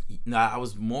 No, I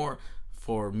was more,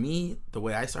 for me, the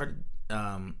way I started,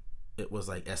 it was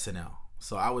like SNL.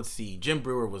 So I would see, Jim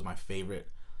Brewer was my favorite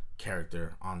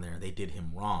character on there. They did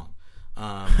him wrong.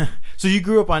 So you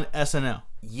grew up on SNL?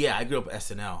 Yeah, I grew up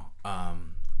SNL.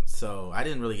 So I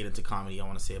didn't really get into comedy, I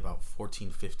want to say about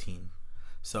 14, 15.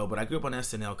 So, but I grew up on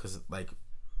SNL because, like,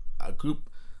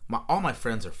 all my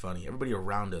friends are funny. Everybody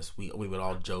around us, we would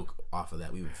all joke off of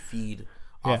that. We would feed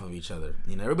off of each other.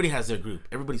 Everybody has their group.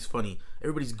 Everybody's funny.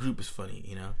 Everybody's group is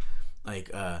funny.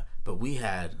 But we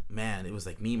had, man, it was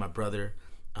like me, my brother,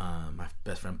 my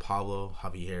best friend Pablo,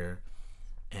 Javier,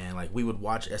 and like we would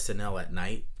watch SNL at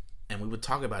night, and we would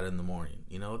talk about it in the morning.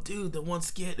 Dude, the one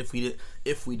skit. If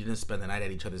we didn't spend the night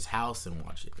at each other's house and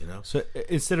watch it. So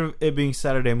instead of it being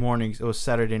Saturday mornings, it was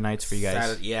Saturday nights for you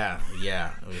guys. Yeah.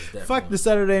 It was definitely. Fuck the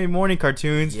Saturday morning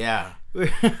cartoons. Yeah.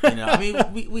 I mean,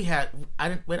 we had. I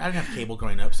didn't have cable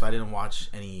growing up, so I didn't watch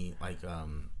any I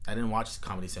didn't watch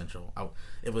Comedy Central.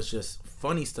 It was just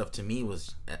funny stuff to me.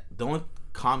 Was the only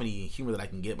comedy humor that I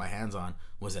can get my hands on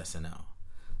was SNL.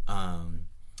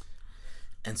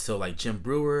 And so, like, Jim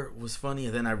Brewer was funny,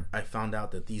 and then I found out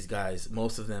that these guys,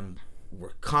 most of them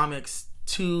were comics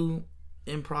to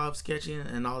improv sketching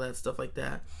and all that stuff like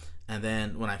that. And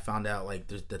then when I found out, like,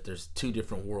 there's two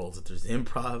different worlds, that there's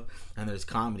improv and there's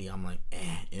comedy, I'm like,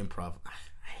 improv.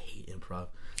 I hate improv.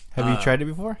 Have you tried it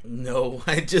before? No,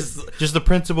 I just the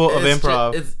principle of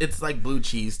improv. It's like blue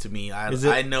cheese to me.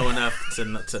 I know enough to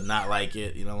not like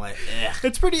it.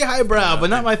 It's pretty highbrow, but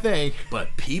not my thing.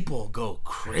 But people go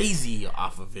crazy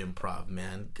off of improv,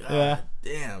 man. God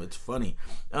damn, it's funny.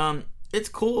 It's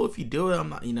cool if you do it. I'm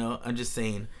not, I'm just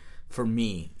saying, for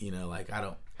me, like I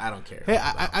don't care. Hey,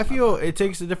 I feel it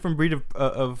takes a different breed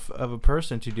of a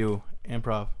person to do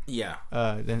improv. Yeah.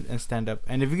 Than stand up,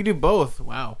 and if you can do both,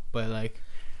 wow. But like.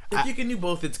 If you can do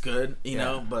both, it's good, you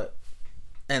know. But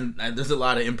and there's a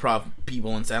lot of improv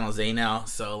people in San Jose now,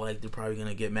 so like they're probably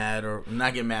gonna get mad or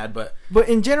not get mad. But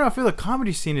in general, I feel the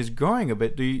comedy scene is growing a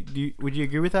bit. Would you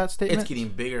agree with that statement? It's getting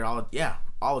bigger all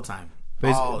the time.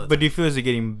 But do you feel is it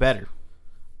getting better?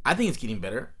 I think it's getting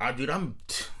better. Dude,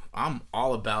 I'm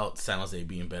all about San Jose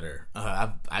being better.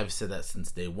 I've said that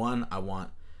since day one. I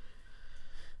want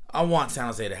San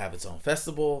Jose to have its own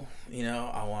festival.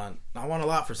 I want a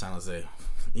lot for San Jose.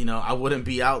 You know, I wouldn't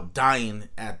be out dying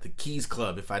at the Keys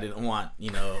Club if I didn't want,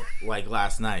 you know, like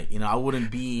last night. You know, I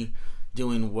wouldn't be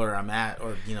doing where I'm at,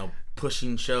 or, you know,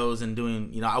 pushing shows and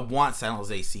doing, you know, I want San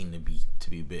Jose scene to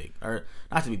be big. Or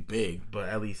not to be big, but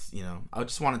at least, you know, I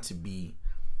just want it to be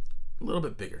a little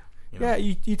bit bigger. You know? Yeah,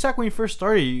 you talked when you first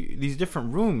started, these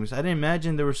different rooms. I didn't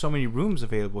imagine there were so many rooms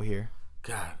available here.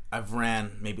 God, I've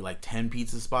ran maybe like 10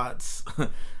 pizza spots.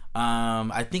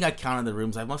 I think I counted the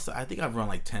rooms. I think I've run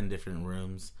like 10 different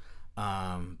rooms.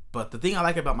 But the thing I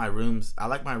like about my rooms, I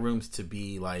like my rooms to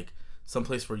be like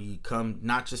someplace where you come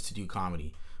not just to do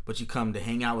comedy, but you come to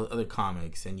hang out with other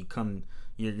comics, and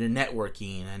you're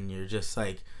networking, and you're just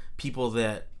like people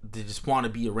that they just want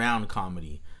to be around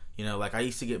comedy. You know, like I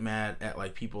used to get mad at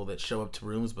like people that show up to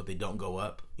rooms but they don't go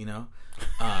up. You know,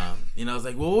 it's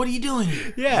like, well, what are you doing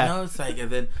here? Yeah, you know, it's like,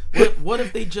 and then what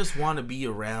if they just want to be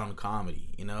around comedy?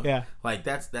 You know, yeah, like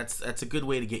that's a good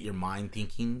way to get your mind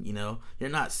thinking. You know, you're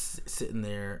not sitting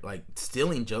there like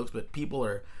stealing jokes, but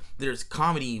there's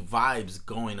comedy vibes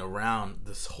going around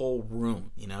this whole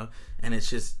room. You know, and it's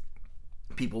just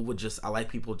I like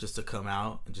people just to come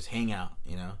out and just hang out.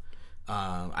 You know.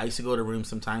 I used to go to rooms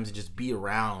sometimes and just be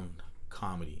around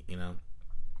comedy, you know.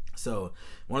 So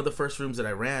one of the first rooms that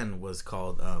I ran was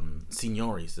called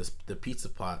Signori's, the pizza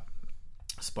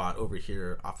spot over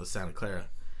here off of Santa Clara,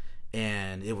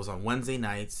 and it was on Wednesday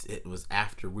nights. It was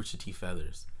after Rooster T.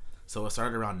 Feathers, so it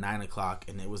started around 9:00,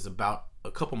 and it was about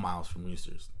a couple miles from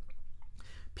Roosters.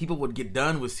 People would get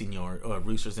done with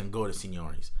Roosters and go to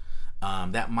Signori's.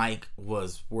 That mic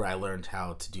was where I learned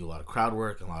how to do a lot of crowd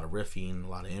work, a lot of riffing, a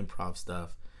lot of improv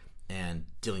stuff, and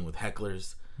dealing with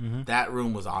hecklers. Mm-hmm. That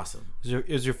room was awesome. It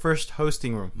was your first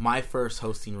hosting room? My first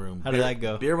hosting room. How did that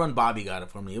go? Beer Run Bobby got it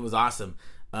for me. It was awesome.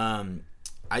 I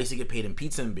used to get paid in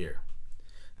pizza and beer.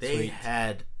 They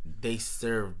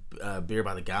serve beer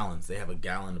by the gallons. They have a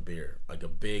gallon of beer, like a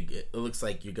big. It looks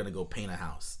like you're gonna go paint a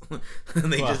house.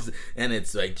 And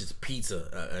it's like just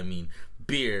pizza.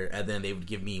 Beer, and then they would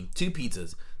give me 2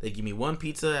 pizzas. They'd give me 1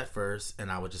 pizza at first,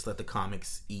 and I would just let the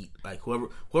comics eat. Like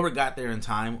whoever got there in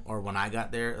time, or when I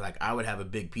got there, like I would have a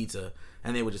big pizza,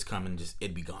 and they would just come and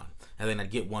it'd be gone. And then I'd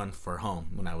get one for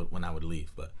home when I would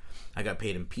leave. But I got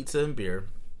paid in pizza and beer.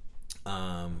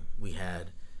 We had.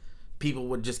 People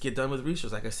would just get done with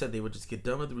Roosters. Like I said, they would just get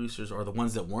done with Roosters, or the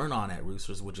ones that weren't on at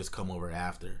Roosters would just come over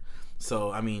after. So,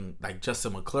 like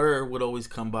Justin McClure would always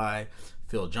come by.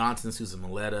 Phil Johnson, Susan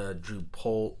Maleta, Drew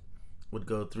Polt would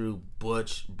go through.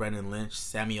 Butch, Brendan Lynch,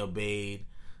 Sammy Obeid,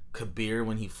 Kabir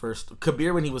when he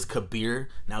was Kabir.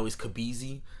 Now he's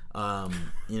Kabizi.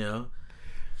 You know.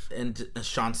 And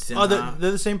Sean Sinha. Oh,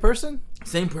 they're the same person?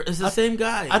 It's the same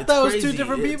guy. I thought it was 2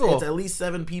 different people. It's at least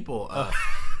 7 people.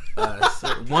 So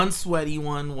one sweaty,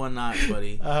 one not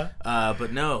sweaty.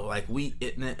 But no, like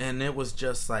it was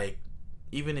just like,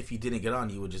 even if you didn't get on,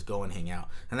 you would just go and hang out.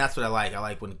 And that's what I like. I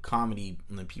like when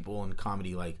people in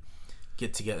comedy like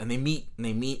get together and they meet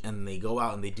and they go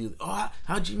out and they do. Oh,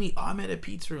 how'd you meet? Oh, I met at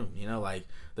Pete's room. You know, like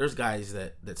there's guys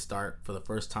that start for the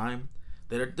first time.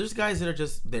 There's guys that are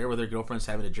just there with their girlfriends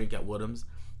having a drink at Woodham's.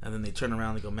 And then they turn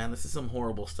around and go, man, this is some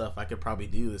horrible stuff. I could probably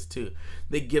do this too.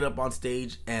 They get up on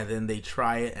stage and then they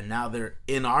try it. And now they're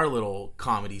in our little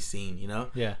comedy scene, you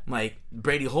know? Yeah. Like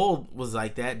Brady Holt was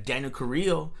like that. Daniel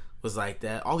Carrillo was like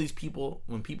that. All these people,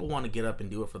 when people want to get up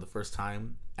and do it for the first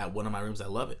time at one of my rooms, I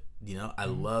love it. You know? I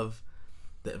love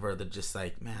that where they're just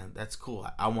like, man, that's cool.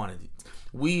 I want to.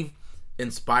 We've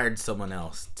inspired someone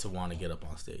else to want to get up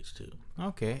on stage too.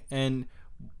 Okay. And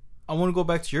I want to go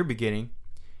back to your beginning.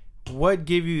 What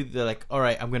gave you the like, all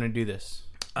right, I'm going to do this?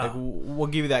 Like,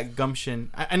 what gave you that gumption?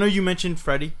 I know you mentioned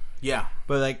Freddie. Yeah.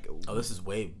 But like... Oh, this is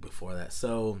way before that.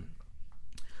 So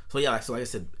yeah, so like I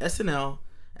said, SNL,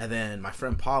 and then my best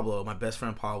friend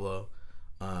Pablo,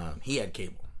 he had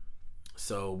cable.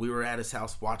 So we were at his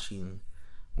house watching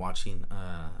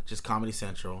just Comedy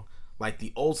Central. Like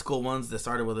the old school ones that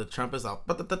started with the trumpets, like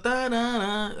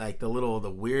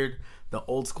the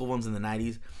old school ones in the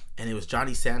 90s. And it was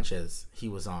Johnny Sanchez he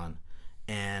was on.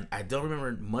 And I don't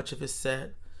remember much of his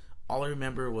set. All I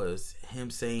remember was him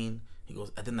saying, he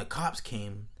goes, and then the cops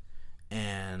came,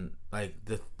 and like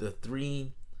the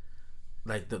 3,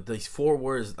 like these 4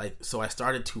 words, like, so I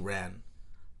started to ran.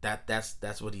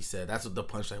 That's what he said. That's what the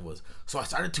punchline was. So I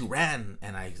started to ran,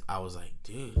 and I was like,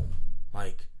 dude,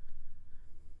 like,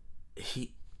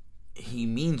 he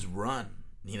means run,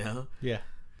 you know? Yeah.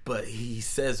 But he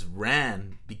says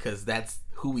ran because that's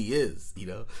who he is, you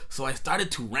know? So I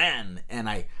started to ran, and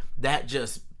that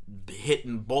just hit,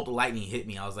 and bolt of lightning hit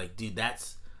me. I was like, dude,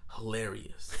 that's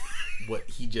hilarious what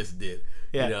he just did.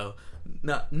 Yeah. You know,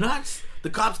 not the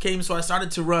cops came, so I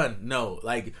started to run. No,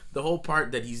 like the whole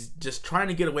part that he's just trying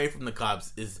to get away from the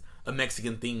cops is a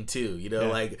Mexican thing too. You know,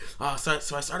 like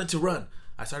so I started to run.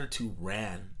 I started to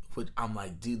ran. I'm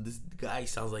like, dude, this guy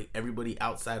sounds like everybody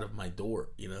outside of my door.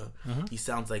 You know, he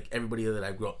sounds like everybody that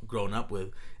I've grown up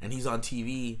with, and he's on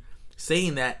TV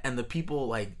saying that, and the people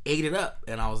like ate it up.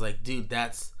 And I was like, dude,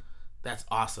 that's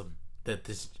awesome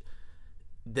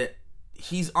that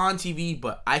he's on TV,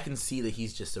 but I can see that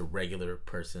he's just a regular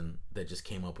person that just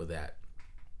came up with that,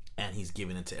 and he's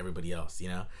giving it to everybody else, you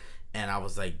know. And I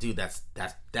was like, dude, that's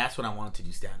what I wanted to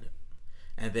do, stand up.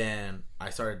 And then I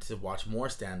started to watch more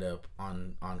stand up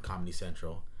on Comedy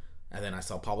Central, and then I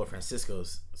saw Pablo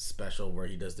Francisco's special where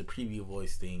he does the preview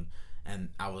voice thing, and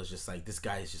I was just like, this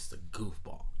guy is just a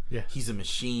goofball. Yeah, he's a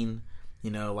machine, you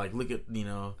know. Like, look at, you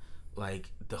know, like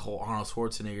the whole Arnold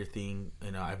Schwarzenegger thing.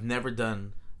 You know, I've never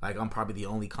done. Like, I'm probably the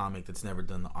only comic that's never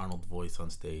done the Arnold voice on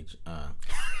stage. There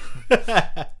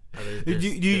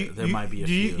might be a few.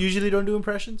 Do you usually don't do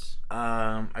impressions?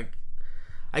 I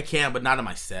can, but not on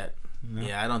my set. No.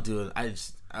 Yeah, I don't do it. I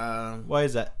just why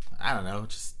is that? I don't know.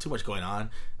 Just too much going on.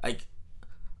 Like,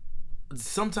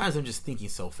 sometimes I'm just thinking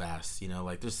so fast. You know,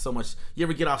 like there's so much. You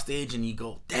ever get off stage and you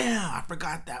go, "Damn, I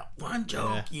forgot that one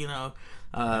joke." Yeah. You know,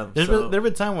 there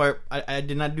been time where I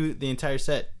did not do the entire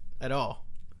set at all.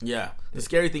 Yeah, the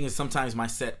scary thing is sometimes my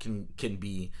set can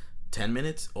be 10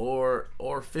 minutes or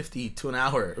 50 to an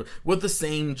hour with the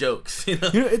same jokes. You know,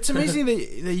 it's amazing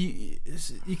that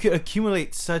you could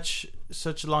accumulate such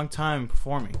a long time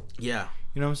performing. Yeah,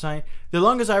 you know what I'm saying. The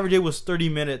longest I ever did was 30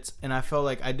 minutes, and I felt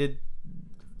like I did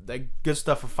like good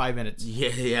stuff for 5 minutes.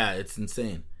 Yeah, it's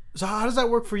insane. So how does that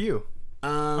work for you?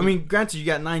 I mean, granted, you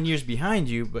got 9 years behind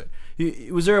you, but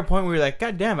was there a point where you're like,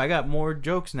 God damn, I got more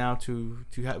jokes now to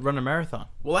run a marathon?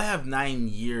 Well, I have 9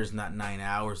 years, not 9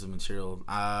 hours of material.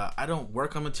 I don't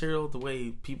work on material the way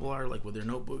people are, like with their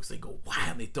notebooks. They go,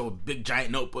 wow, they throw a big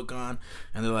giant notebook on,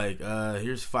 and they're like,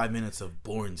 here's 5 minutes of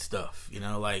boring stuff. You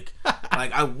know, like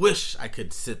I wish I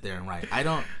could sit there and write. I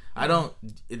don't.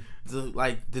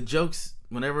 The jokes.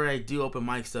 Whenever I do open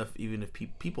mic stuff, even if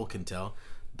people can tell.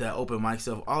 That open mic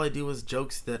stuff, all I do is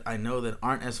jokes that I know that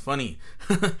aren't as funny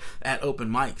at open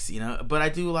mics, you know. But I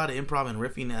do a lot of improv and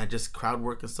riffing, and I just crowd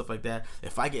work and stuff like that.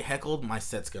 If I get heckled, my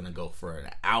set's gonna go for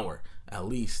an hour at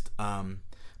least. But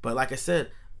like I said,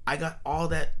 I got all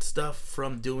that stuff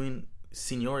from doing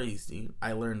seniorities, dude.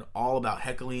 I learned all about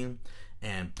heckling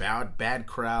and bad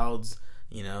crowds,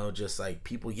 you know, just like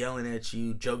people yelling at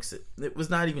you, jokes. It was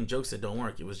not even jokes that don't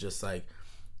work. It was just like.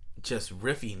 Just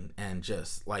riffing and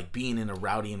just like being in a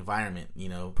rowdy environment, you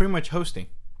know, pretty much hosting,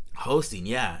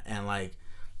 yeah. And like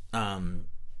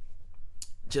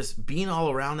just being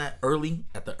all around that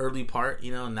at the early part,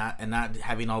 you know, not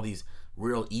having all these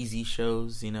real easy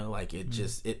shows, you know, like it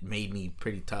just it made me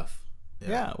pretty tough.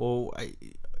 Yeah, well,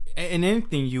 in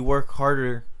anything you work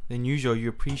harder than usual, you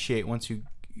appreciate once you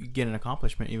get an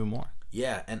accomplishment even more.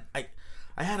 Yeah, and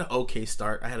I had an okay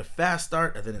start. I had a fast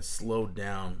start, and then it slowed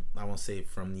down. I want to say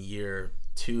from the year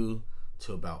 2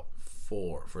 to about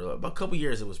 4. For about a couple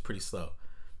years, it was pretty slow.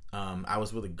 I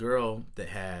was with a girl that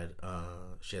had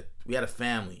we had a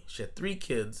family. She had 3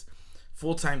 kids,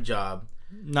 full-time job.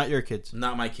 Not your kids.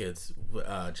 Not my kids.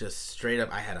 Just straight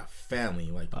up, I had a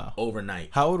family overnight.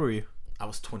 How old were you? I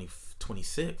was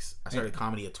 26. I started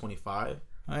comedy at 25.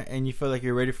 All right, and you feel like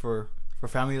you're ready for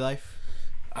family life?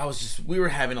 We were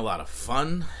having a lot of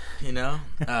fun, you know.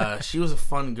 She was a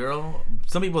fun girl.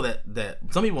 Some people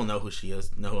some people know who she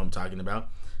is, know who I'm talking about.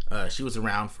 She was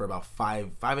around for about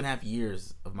 5.5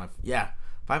 years of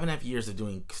 5.5 years of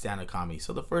doing stand-up comedy.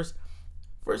 So the first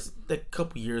the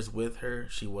couple years with her,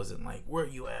 she wasn't like, where are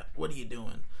you at? What are you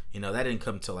doing? You know, that didn't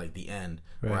come till like the end,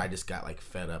 right. Where I just got like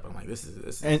fed up. I'm like, this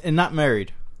is and not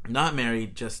married. Not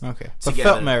married, just okay. But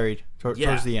felt married towards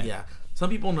the end. Yeah. Some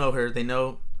people know her. They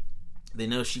know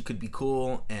she could be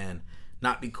cool and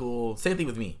not be cool. Same thing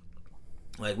with me.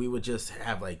 Like, we would just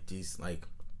have like these like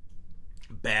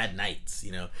bad nights,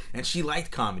 you know. And she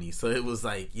liked comedy, so it was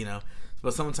like, you know.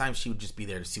 But sometimes she would just be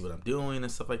there to see what I'm doing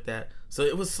and stuff like that. So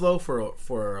it was slow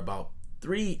for about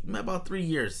 3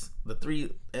 years, the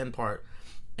 3 end part.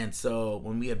 And so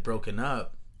when we had broken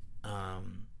up,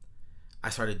 I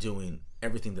started doing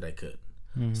everything that I could.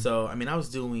 Mm-hmm. So I mean, I was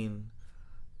doing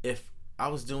the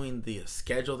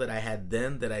schedule that I had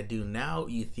then that I do now,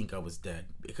 you think I was dead,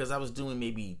 because I was doing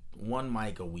maybe 1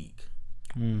 mic a week.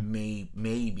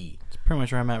 Maybe. It's pretty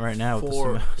much where I'm at right now.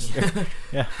 4, with the semester.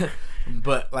 Yeah.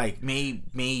 But like maybe,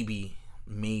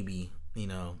 you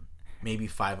know, maybe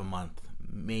 5 a month,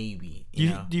 maybe.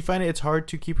 Do you find it's hard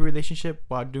to keep a relationship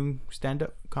while doing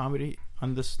stand-up comedy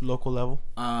on this local level?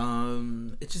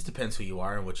 It just depends who you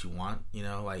are and what you want. You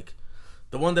know, like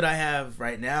the one that I have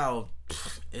right now,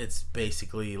 it's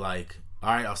basically like,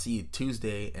 all right, I'll see you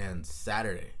Tuesday and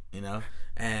Saturday. You know,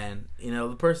 and you know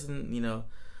the person, you know,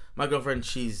 my girlfriend,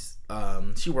 she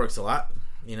works a lot.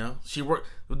 You know, she works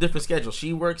with different schedules.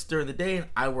 She works during the day and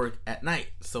I work at night.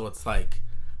 So it's like,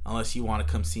 unless you want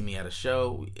to come see me at a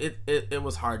show, it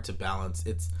was hard to balance.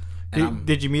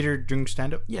 Did you meet her during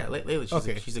stand-up? Yeah, lately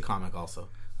she's a comic also.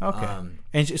 Okay,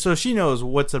 and so she knows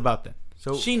what's about then.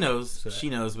 So she knows,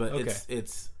 but okay.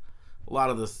 it's a lot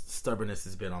of the stubbornness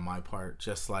has been on my part.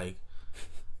 Just like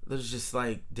there's just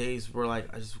like days where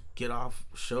like I just get off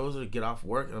shows or get off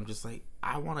work and I'm just like,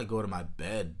 I want to go to my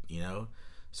bed, you know.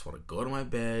 Just want to go to my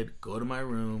bed, go to my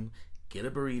room, get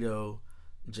a burrito,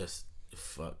 just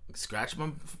scratch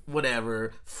my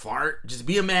whatever, fart, just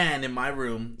be a man in my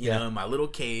room, you know, in my little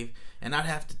cave, and not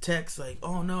have to text like,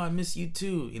 oh no, I miss you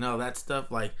too, you know, that stuff.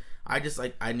 Like I just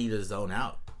like I need to zone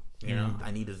out, you know,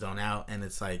 I need to zone out, and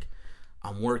it's like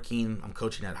I'm working, I'm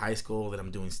coaching at high school, then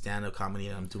I'm doing stand-up comedy,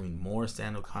 and I'm doing more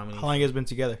stand-up comedy. How long you guys been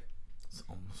together? It's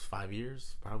almost 5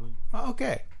 years, probably. Oh,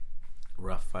 okay.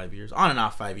 Rough 5 years, on and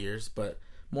off 5 years, but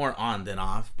more on than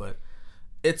off. But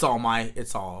it's all my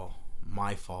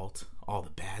fault, all the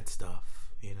bad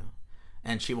stuff, you know.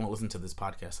 And she won't listen to this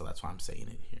podcast, so that's why I'm saying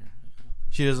it here.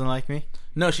 She doesn't like me?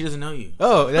 No, she doesn't know you.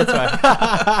 Oh, that's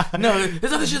why. No,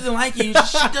 it's not that she doesn't like you.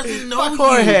 She doesn't know you,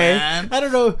 Jorge. man. I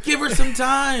don't know. Give her some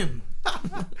time.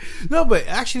 No, but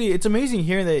actually, it's amazing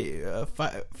hearing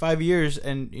that 5 years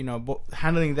and, you know,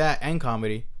 handling that and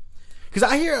comedy. Because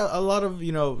I hear a lot of,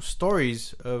 you know,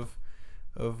 stories of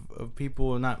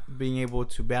people not being able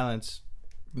to balance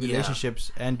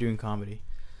relationships and doing comedy.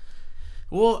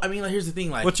 Well, I mean, like, here's the thing.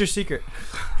 Like, what's your secret?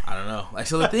 I don't know. Like,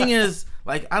 so the thing is,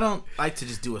 like, I don't like to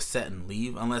just do a set and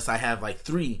leave unless I have like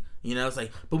 3. You know, it's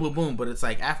like boom, boom, boom. But it's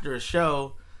like after a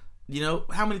show, you know,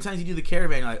 how many times you do the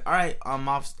caravan? You're like, all right, I'm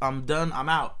off, I'm done, I'm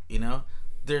out. You know,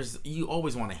 you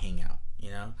always want to hang out.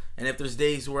 You know, and if there's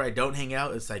days where I don't hang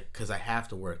out, it's like because I have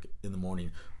to work in the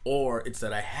morning, or it's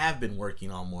that I have been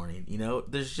working all morning. You know,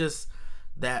 there's just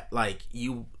that, like,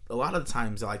 a lot of the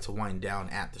times I like to wind down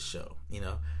at the show. You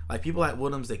know, like people at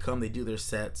Woodham's, they come, they do their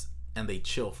sets, and they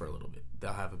chill for a little bit.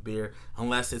 They'll have a beer,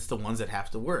 unless it's the ones that have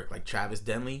to work. Like Travis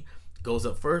Denley goes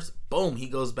up first, boom, he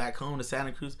goes back home to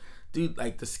Santa Cruz. Dude,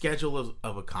 like the schedule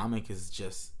of a comic is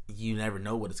just, you never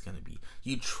know what it's going to be.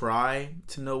 You try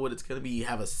to know what it's going to be. You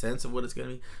have a sense of what it's going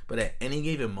to be. But at any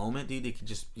given moment, dude, it could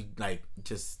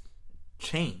just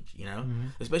change, you know? Mm-hmm.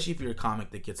 Especially if you're a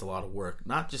comic that gets a lot of work.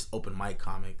 Not just open mic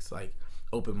comics, like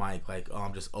open mic, like, oh,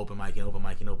 I'm just open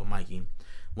micing.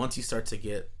 Once you start to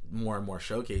get more and more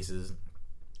showcases,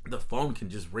 the phone can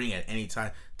just ring at any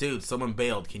time. Dude, someone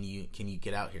bailed. Can you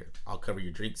get out here? I'll cover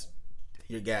your drinks,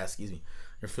 your gas,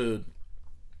 your food.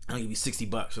 I'll give you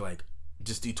 $60. You're like,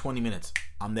 just do 20 minutes.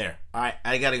 I'm there. All right,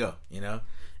 I gotta go. You know,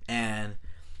 and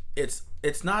it's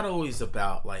not always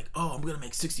about like, oh, I'm gonna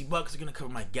make $60. They're gonna cover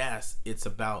my gas. It's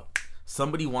about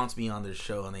somebody wants me on their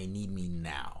show and they need me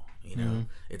now. You know, mm-hmm.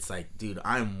 It's like, dude,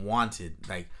 I'm wanted.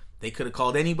 Like they could have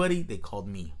called anybody. They called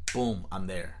me. Boom, I'm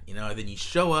there. You know, and then you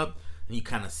show up and you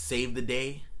kind of save the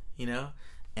day. You know,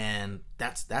 and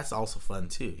that's also fun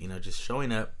too. You know, just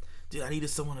showing up. Dude, I needed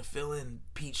someone to fill in.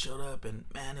 Pete showed up, and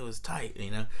man, it was tight, you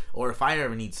know. Or if I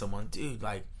ever need someone, dude,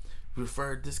 like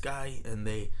referred this guy, and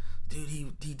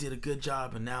he did a good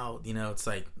job, and now, you know, it's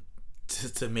like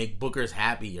to make bookers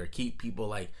happy or keep people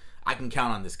like, I can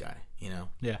count on this guy, you know.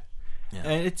 Yeah.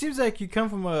 And it seems like you come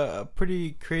from a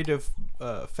pretty creative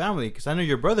family, because I know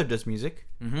your brother does music.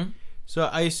 Mm-hmm. So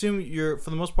I assume for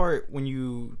the most part, when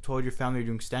you told your family you're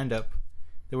doing stand up,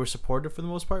 they were supportive for the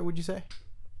most part. Would you say?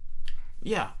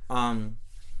 Yeah. When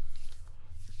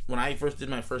I first did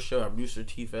my first show at Rooster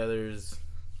T. Feathers,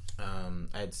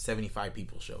 I had 75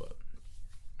 people show up.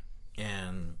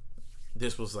 And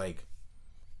this was like,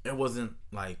 it wasn't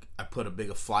like I put a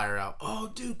big flyer out,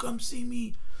 oh dude, come see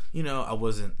me. You know, I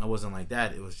wasn't like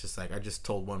that. It was just like I just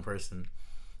told one person,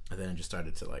 and then it just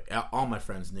started to like, all my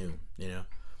friends knew, you know.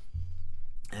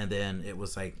 And then it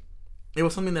was like, it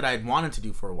was something that I'd wanted to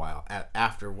do for a while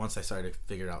once I started to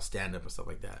figure out stand up and stuff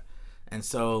like that. And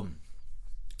so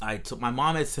my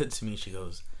mom had said to me, she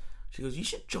goes, you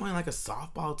should join like a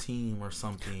softball team or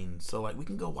something. So like we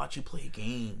can go watch you play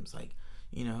games. Like,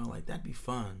 you know, like that'd be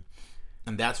fun.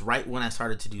 And that's right when I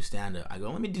started to do stand up. I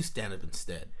go, let me do stand up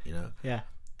instead, you know? Yeah.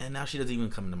 And now she doesn't even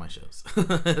come to my shows.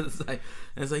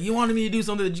 It's like you wanted me to do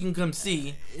something that you can come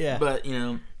see. Yeah. But, you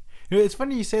know. It's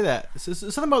funny you say that. It's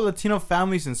something about Latino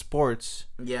families in sports.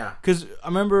 Yeah. Because I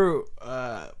remember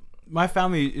my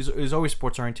family is always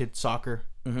sports oriented, soccer.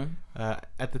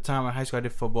 At the time in high school, I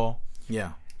did football.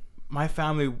 Yeah. My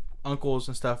family, uncles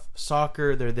and stuff,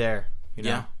 soccer, they're there. You know,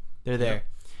 Yeah. they're there. Yeah.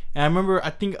 And I remember, I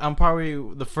think I'm probably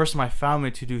the first in my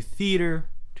family to do theater,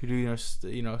 to do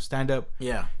stand up.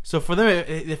 Yeah. So for them,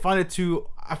 they find it too.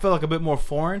 I felt like a bit more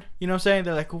foreign. You know what I'm saying?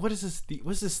 They're like, "What is this?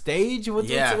 What's this stage? What's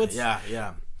Yeah.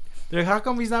 They're like, "How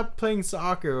come he's not playing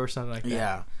soccer or something like that?"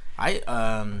 Yeah.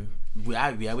 We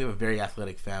have a very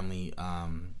athletic family.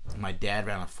 My dad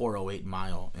ran a 4:08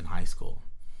 mile in high school.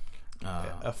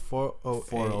 A 4:08.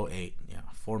 4:08. Yeah.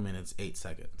 4 minutes 8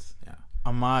 seconds. Yeah.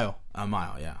 A mile. A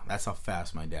mile. Yeah. That's how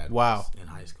fast my dad Wow. was in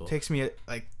high school. Takes me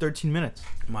like 13 minutes.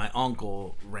 My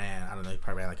uncle ran. I don't know. He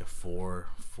probably ran like a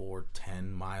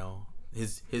 4:10 mile.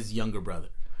 His younger brother.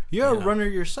 You're a runner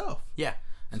yourself. Yeah.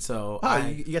 And so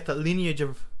you got the lineage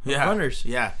of yeah, runners.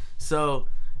 Yeah. So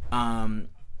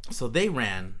so they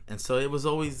ran, and so it was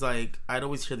always like I'd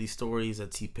always hear these stories.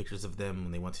 I'd see pictures of them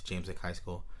when they went to James Lake High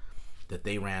School that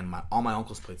they ran. All my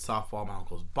uncles played softball. My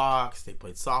uncles boxed. They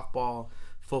played softball,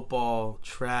 football,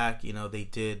 track. You know, they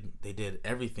did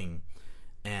everything.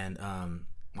 And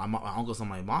my uncles on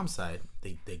my mom's side,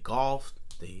 they golfed,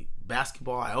 they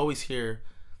basketball. I always hear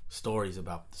stories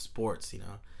about the sports, you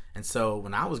know. And so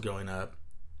when I was growing up,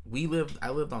 I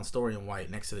lived on Story and White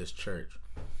next to this church,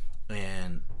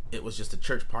 and it was just a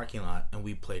church parking lot, and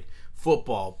we played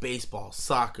football, baseball,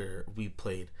 soccer. We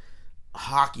played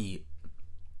hockey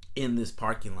in this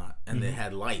parking lot, and they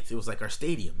had lights. It was like our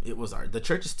stadium. The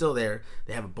church is still there.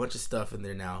 They have a bunch of stuff in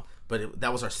there now, but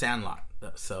that was our sand lot.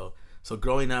 So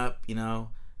growing up, you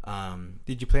know,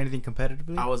 did you play anything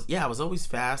competitively? I was always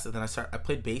fast, and then I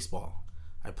played baseball.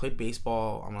 I'm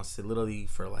gonna say literally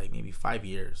for like maybe 5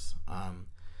 years.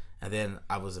 And then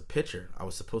I was a pitcher. I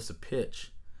was supposed to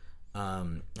pitch.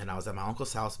 And I was at my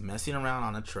uncle's house messing around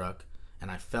on a truck, and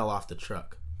I fell off the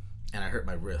truck, and I hurt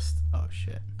my wrist. Oh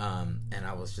shit. And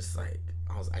I was just like,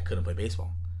 I couldn't play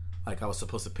baseball. Like I was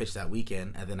supposed to pitch that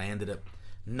weekend, and then I ended up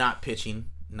not pitching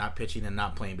and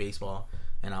not playing baseball.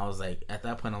 And I was like, at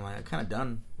that point, I'm like, I'm kind of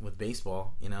done with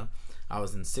baseball. You know, I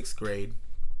was in 6th grade.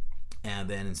 And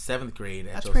then in 7th grade,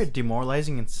 that's pretty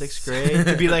demoralizing in 6th grade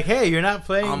to be like, "Hey, you're not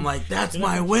playing." I'm like, "That's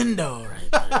my window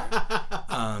right there."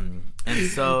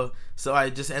 And so I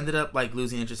just ended up like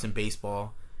losing interest in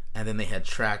baseball, and then they had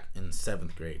track in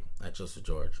 7th grade at Joseph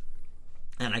George,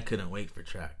 and I couldn't wait for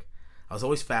track. I was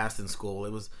always fast in school.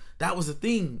 That was the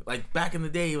thing. Like back in the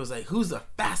day, it was like, who's the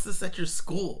fastest at your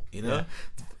school? You know,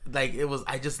 like it was.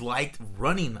 I just liked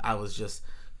running. I was just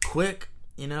quick.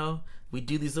 You know. We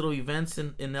do these little events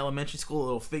in elementary school, a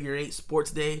little figure 8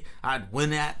 sports day. I'd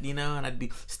win at, you know, and I'd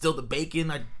be steal the bacon.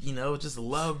 Just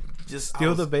love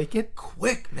steal the bacon.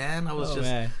 Quick, man. I was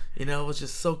it was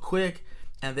just so quick.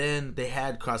 And then they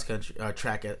had cross country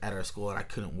track at our school, and I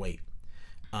couldn't wait.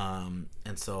 And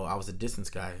so I was a distance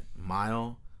guy.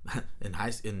 Mile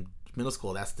in middle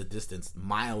school, that's the distance.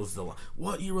 Mile is the long.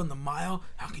 What, you run the mile?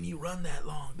 How can you run that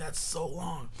long? That's so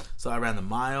long. So I ran the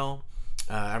mile.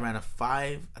 I ran a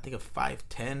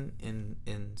 5:10 in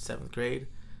 7th grade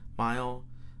mile,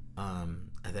 and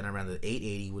then I ran the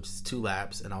 880, which is 2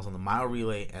 laps, and I was on the mile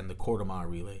relay and the quarter mile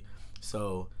relay.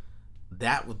 So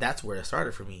that's where it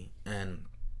started for me, and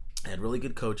I had really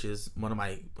good coaches. One of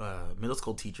my middle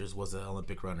school teachers was an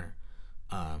Olympic runner,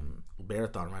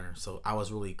 marathon runner, so I was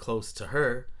really close to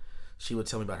her. She would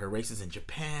tell me about her races in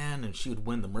Japan, and she would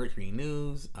win the Mercury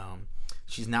News.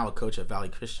 She's now a coach at Valley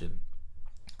Christian.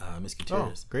 Miss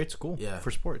Gutierrez. Oh, great school for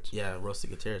sports. Yeah, Rosa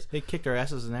Gutierrez. They kicked our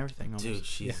asses and everything. Almost. Dude,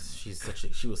 she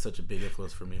was such a big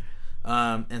influence for me.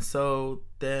 And so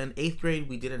then 8th grade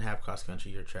we didn't have cross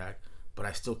country or track, but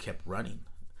I still kept running.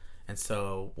 And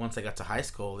so once I got to high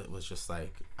school, it was just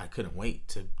like I couldn't wait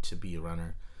to be a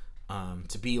runner,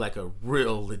 to be like a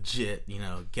real legit, you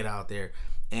know, get out there.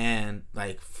 And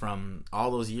like from all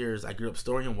those years, I grew up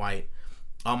Story and White.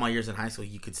 All my years in high school,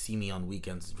 you could see me on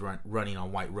weekends running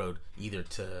on White Road, either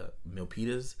to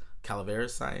Milpitas,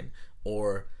 Calaveras side,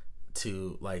 or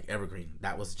to like Evergreen.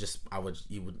 That was just I would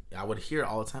hear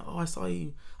all the time. Oh, I saw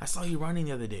you running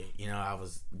the other day. You know,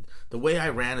 the way I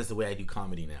ran is the way I do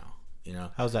comedy now. You know,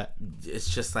 how's that? It's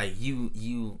just like you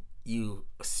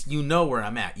know where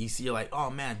I'm at. You see, you're like,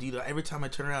 oh man, dude. Every time I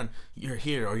turn around, you're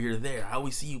here or you're there. I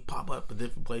always see you pop up in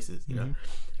different places. You know,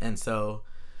 and so.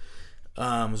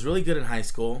 Was really good in high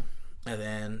school, and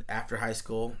then after high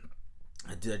school,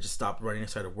 I just stopped running and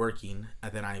started working.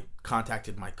 And then I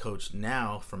contacted my coach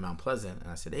now from Mount Pleasant,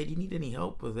 and I said, "Hey, do you need any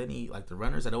help with any like the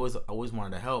runners?" I'd always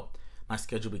wanted to help. My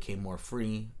schedule became more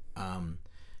free, and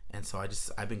so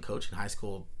I've been coaching high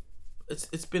school.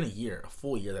 It's been a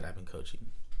full year that I've been coaching.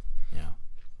 Yeah,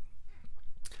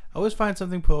 I always find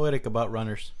something poetic about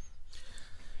runners.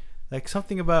 Like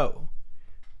something about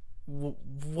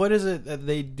what is it that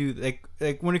they do?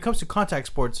 Like when it comes to contact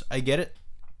sports, I get it.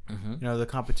 Mm-hmm. You know, the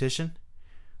competition.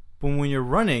 But when you're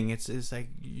running, it's like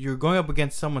you're going up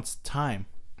against someone's time.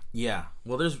 Yeah.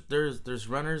 Well, there's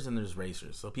runners and there's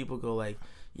racers. So people go like,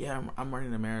 yeah, I'm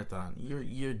running a marathon.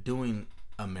 You're doing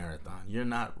a marathon. You're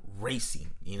not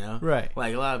racing, you know? Right.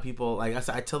 Like a lot of people, like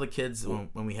I tell the kids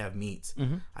when we have meets,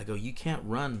 Mm-hmm. I go, you can't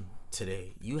run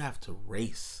today. You have to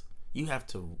race. You have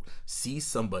to see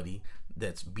somebody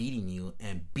that's beating you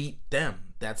and beat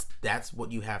them. That's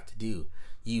what you have to do.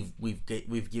 We've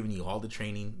given you all the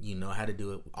training. You know how to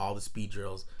do it. All the speed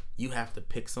drills. You have to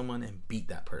pick someone and beat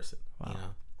that person. Wow. You know?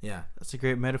 Yeah. That's a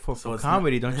great metaphor for So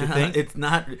comedy, don't you think? It's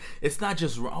not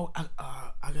just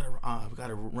I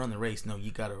gotta run the race. No,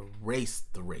 you gotta race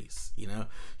the race. You know,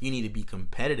 you need to be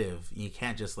competitive. You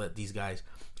can't just let these guys,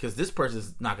 because this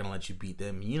person's not gonna let you beat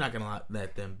them. You're not gonna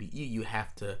let them beat you. You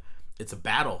have to. It's a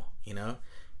battle. You know,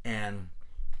 and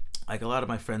like a lot of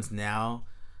my friends now,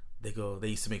 they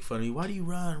used to make fun of me. Why do you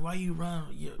run? Why you run?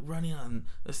 You're running on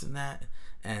this and that.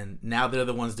 And now they're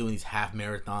the ones doing these half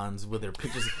marathons with their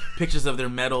pictures of their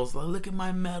medals. Like, look at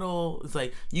my medal. It's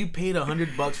like, you paid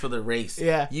 $100 for the race.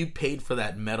 Yeah. You paid for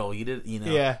that medal. You did, you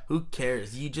know. Yeah. Who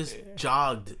cares? You just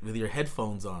jogged with your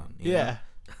headphones on. Yeah.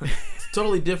 It's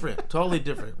totally different. Totally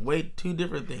different. Way two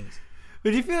different things.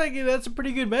 But you feel like that's a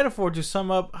pretty good metaphor to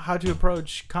sum up how to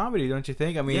approach comedy, don't you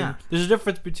think? I mean, There's a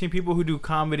difference between people who do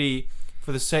comedy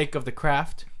for the sake of the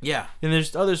craft. Yeah. And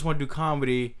there's others who want to do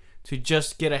comedy to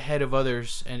just get ahead of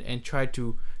others and try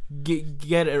to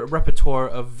get a repertoire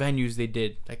of venues they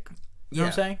did. Like, you know what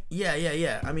I'm saying?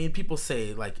 Yeah. I mean, people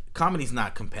say, like, comedy's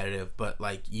not competitive, but,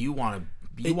 like, you want to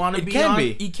be It on. It can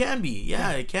be.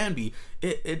 Yeah, it can be.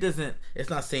 It doesn't,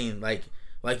 it's not saying, like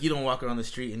you don't walk around the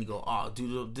street and you go, oh,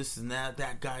 dude, this and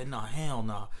that guy, no, hell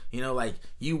no. You know, like,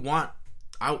 you want,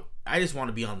 I just want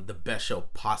to be on the best show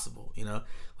possible, you know?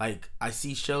 Like, I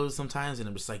see shows sometimes and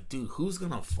I'm just like, dude, who's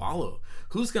going to follow?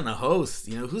 Who's going to host?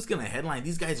 You know, who's going to headline?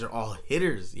 These guys are all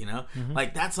hitters, you know? Mm-hmm.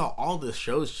 Like, that's all the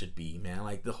shows should be, man.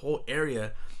 Like, the whole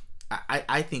area,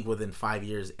 I think within 5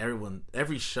 years,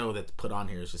 every show that's put on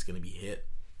here is just going to be hit.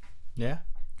 Yeah?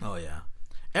 Oh, yeah.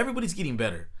 Everybody's getting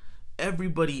better.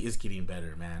 Everybody is getting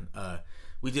better, man.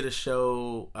 We did a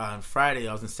show on Friday.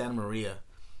 I was in Santa Maria.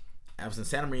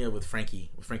 With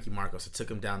Frankie Marcos. I took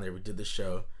him down there. We did the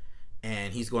show.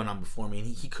 And he's going on before me, and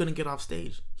he couldn't get off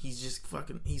stage. He's just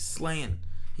he's slaying.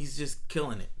 He's just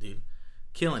killing it, dude.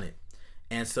 Killing it.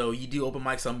 And so you do open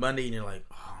mics on Monday, and you're like,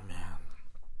 oh, man,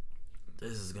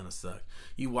 this is going to suck.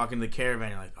 You walk into the Caravan,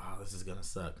 you're like, oh, this is going to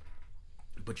suck.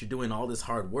 But you're doing all this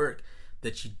hard work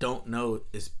that you don't know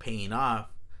is paying off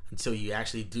until you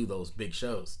actually do those big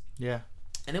shows. Yeah.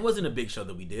 And it wasn't a big show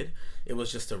that we did. It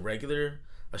was just a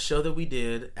show that we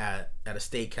did at a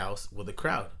steakhouse with a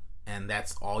crowd. And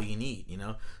that's all you need, you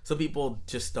know? Some people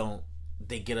just don't,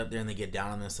 they get up there and they get down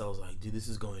on themselves like, dude, this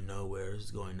is going nowhere.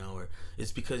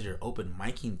 It's because you're open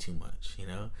micing too much, you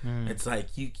know? It's like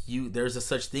there's a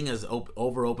such thing as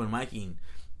over open micing.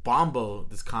 Bombo,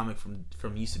 this comic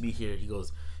from used to be here,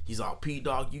 he's all, Pete,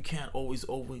 dog, you can't always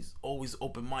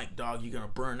open mic, dog. You're going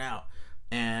to burn out.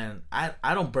 And I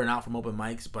don't burn out from open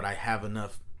mics, but I have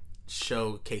enough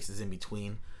showcases in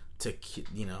between to,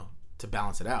 you know, to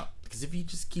balance it out. Because if you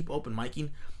just keep open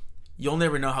micing, you'll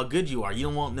never know how good you are. You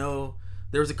won't know.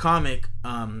 There was a comic,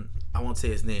 I won't say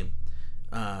his name,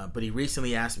 but he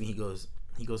recently asked me, he goes,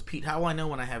 Pete, how will I know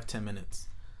when I have 10 minutes?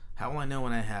 How will I know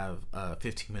when I have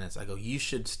 15 minutes? I go, you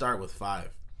should start with 5.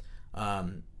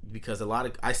 Because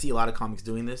I see a lot of comics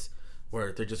doing this,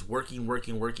 where they're just working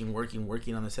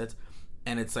on the sets.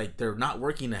 And it's like, they're not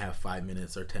working to have 5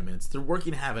 minutes or 10 minutes. They're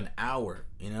working to have an hour,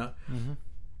 you know? Mm-hmm.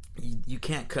 You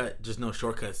can't cut, just no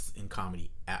shortcuts in comedy.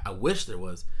 I wish there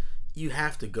was. You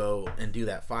have to go and do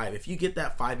that 5. If you get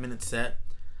that 5-minute set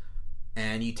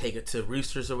and you take it to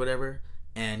Roosters or whatever,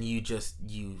 and you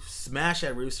smash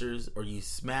at Roosters or you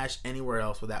smash anywhere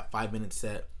else with that 5-minute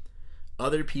set,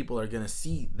 other people are going to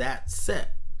see that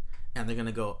set and they're going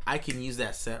to go, I can use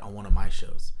that set on one of my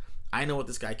shows. I know what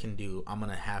this guy can do. I'm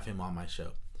going to have him on my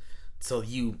show. So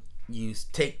you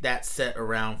take that set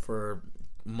around for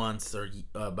months or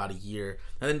about a year,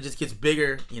 and then it just gets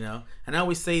bigger, you know. And I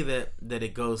always say that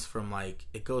it goes from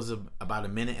about a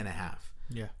minute and a half.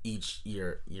 Yeah. Each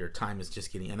your time is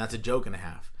just getting, and that's a joke and a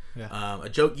half. Yeah. A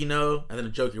joke, you know, and then a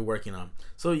joke you're working on.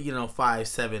 So, you know, 5,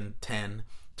 7, 10,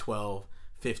 12,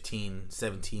 15,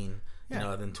 17, you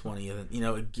know, and then 20, and then, you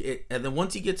know, and then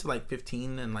once you get to like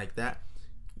 15 and like that,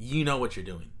 you know what you're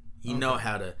doing. You know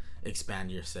how to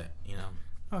expand your set, you know.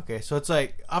 Okay, so it's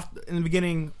like in the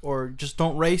beginning, or just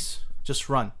don't race, just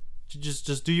run.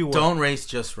 Just do your work. Don't race,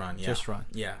 just run. Yeah. Just run.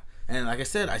 Yeah. And like I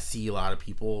said, I see a lot of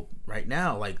people right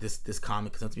now, like this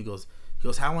comic comes to me, he goes,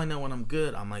 how do I know when I'm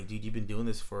good? I'm like, dude, you've been doing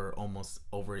this for almost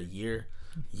over a year.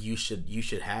 You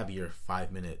should have your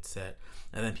 5-minute set.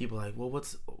 And then people are like, well,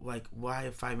 what's like, why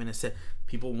a 5-minute set?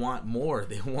 People want more.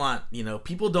 They want,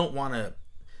 people don't want to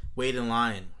wait in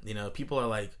line. People are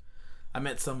like, I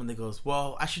met someone that goes,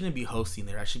 well, I shouldn't be hosting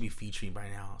there. I should be featuring by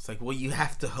now. It's like, well, you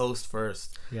have to host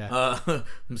first. Yeah.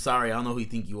 I'm sorry. I don't know who you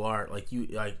think you are.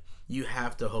 You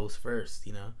have to host first,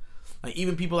 Like,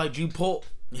 even people like Drew Polt,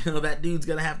 that dude's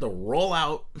going to have to roll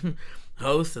out,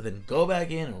 host, and then go back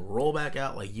in and roll back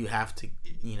out. Like, you have to,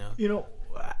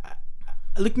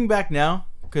 Looking back now,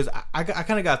 because I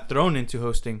kind of got thrown into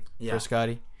hosting for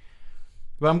Scotty.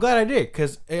 But I'm glad I did,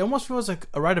 because it almost feels like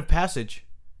a rite of passage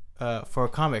for a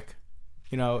comic.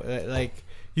 Like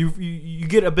you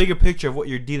get a bigger picture of what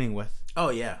you're dealing with. Oh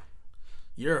yeah,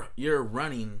 you're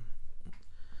running,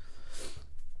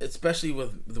 especially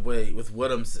with the way with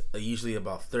Woodham's usually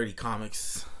about 30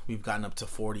 comics. We've gotten up to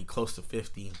 40, close to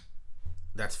 50.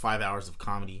 That's 5 hours of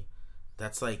comedy.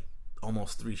 That's like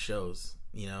almost 3 shows.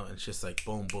 It's just like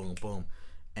boom, boom, boom,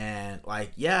 and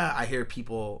like I hear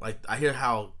people I hear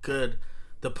how good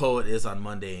the Poet is on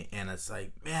Monday, and it's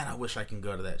like, man, I wish I can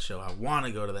go to that show. I want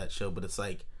to go to that show, but it's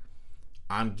like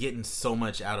I'm getting so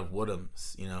much out of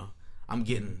Woodham's, I'm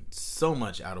getting so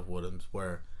much out of Woodham's,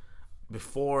 where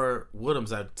before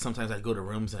Woodham's sometimes I'd go to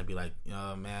rooms and I'd be like,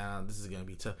 oh man, this is gonna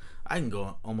be tough. I can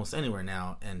go almost anywhere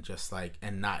now and just like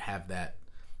and not have that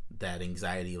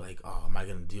anxiety, like, oh, am I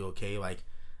gonna do okay? Like,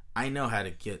 I know how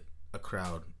to get a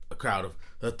crowd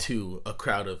of 2, a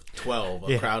crowd of 12,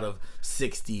 a crowd of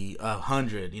 60,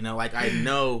 100. Like, I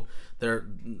know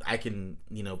I can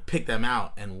pick them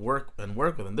out and work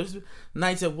with them. There's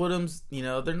nights at Woodham's,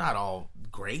 they're not all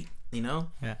great,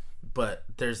 Yeah. But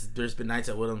there's been nights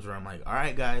at Woodham's where I'm like, all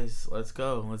right, guys, let's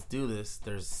go, let's do this.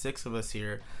 There's 6 of us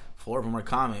here, 4 of them are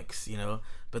comics,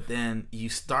 But then you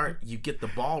get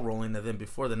the ball rolling, and then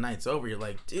before the night's over, you're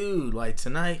like, dude, like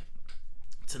tonight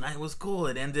was cool.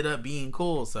 It ended up being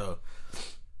cool. So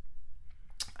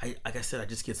like I said, I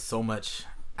just get so much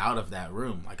out of that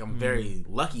room. Like, I'm very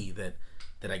lucky that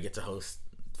I get to host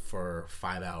for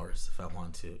 5 hours if I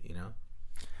want to,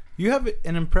 You have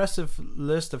an impressive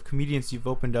list of comedians you've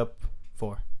opened up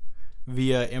for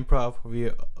via improv,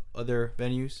 via other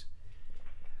venues.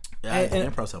 Yeah, and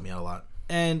improv's helped me out a lot.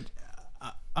 And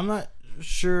I'm not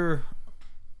sure,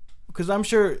 because I'm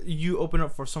sure you opened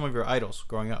up for some of your idols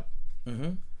growing up.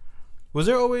 Mm-hmm. Was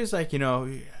there always I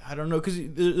don't know, because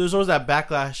there's always that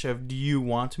backlash of, do you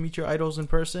want to meet your idols in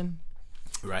person?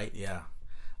 Right. Yeah.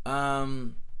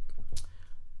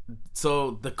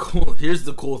 So here's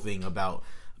the cool thing about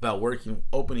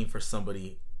opening for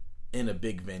somebody in a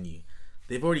big venue.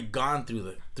 They've already gone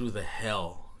through the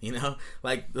hell,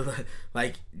 like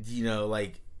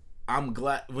I'm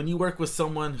glad when you work with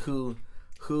someone who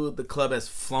the club has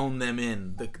flown them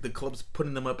in. The club's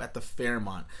putting them up at the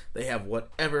Fairmont. They have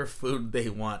whatever food they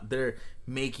want. They're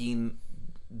making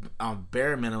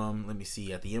bare minimum. Let me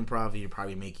see. At the Improv, you're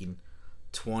probably making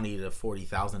 $20,000 to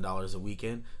 $40,000 a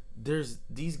weekend.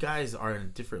 These guys are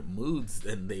in different moods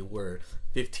than they were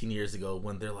 15 years ago,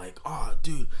 when they're like, oh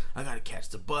dude, I gotta catch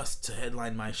the bus to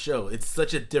headline my show. It's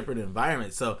such a different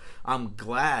environment. So I'm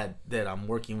glad that I'm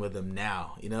working with them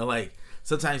now. Like,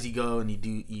 sometimes you go and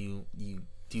you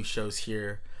do shows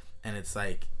here, and it's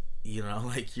like,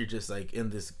 like you're just like in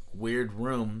this weird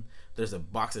room. There's a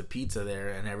box of pizza there,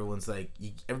 and everyone's like,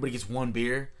 everybody gets one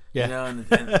beer, and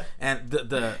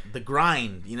the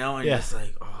grind, and it's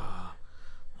like, oh,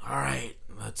 all right,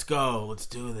 let's go, let's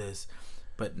do this.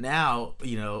 But now,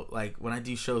 like when I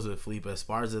do shows with Felipe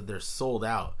Esparza, they're sold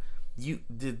out.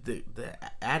 The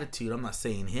attitude, I'm not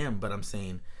saying him, but I'm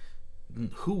saying,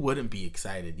 who wouldn't be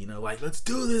excited? Like, let's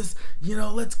do this.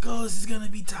 Let's go. This is gonna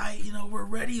be tight. We're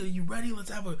ready. Are you ready? Let's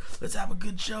have a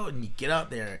good show. And you get out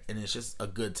there, and it's just a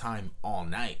good time all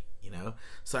night.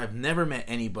 So I've never met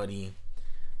anybody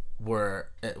where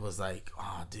it was like,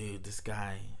 oh, dude, this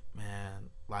guy,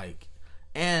 man, like,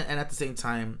 and at the same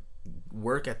time,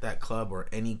 work at that club or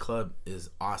any club is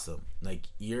awesome. Like,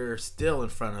 you're still in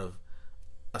front of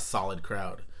a solid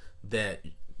crowd that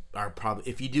are probably,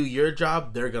 if you do your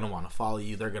job, they're gonna want to follow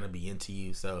you, they're gonna be into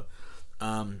you. So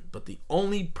but the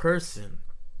only person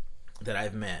that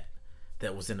I've met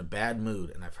that was in a bad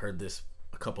mood, and I've heard this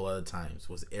a couple other times,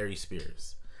 was Ari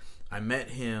Spears. I met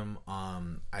him,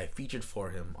 I featured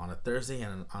for him on a Thursday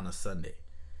and on a Sunday.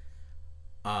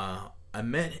 I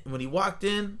met him when he walked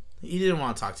in. He didn't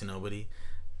want to talk to nobody.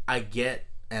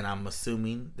 And I'm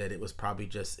assuming that it was probably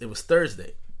it was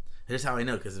Thursday. Here's how I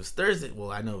know, because it was Thursday.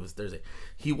 Well, I know it was Thursday.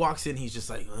 He walks in, he's just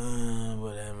like,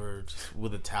 whatever, just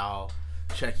with a towel,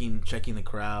 checking the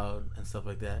crowd and stuff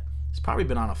like that. He's probably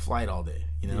been on a flight all day,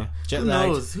 you know. Yeah.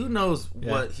 Who knows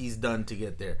what he's done to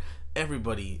get there?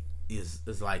 Everybody is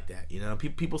like that, you know.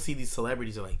 People see these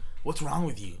celebrities, are like, what's wrong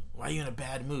with you? Why are you in a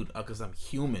bad mood? Oh, because I'm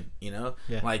human, you know.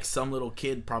 Yeah. Like some little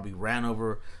kid probably ran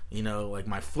over, you know, like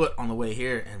my foot on the way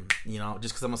here, and you know,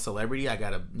 just because I'm a celebrity, I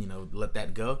gotta, you know, let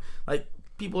that go. Like,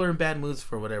 people are in bad moods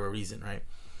for whatever reason, right?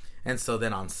 And so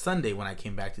then on Sunday when I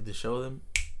came back to the show with him,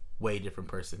 way different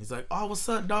person. He's like, oh, what's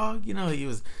up, dog? You know, he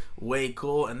was way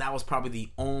cool, and that was probably the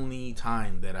only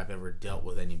time that I've ever dealt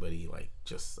with anybody like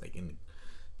just like in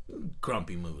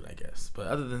grumpy mood, I guess. But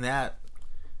other than that,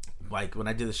 like when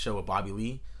I did the show with Bobby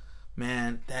Lee,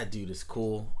 man, that dude is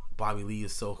cool. Bobby Lee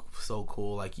is so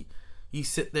cool. Like you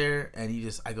sit there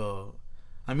and I go,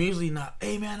 I'm usually not,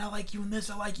 hey man, I like you in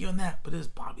this, I like you in that, but it's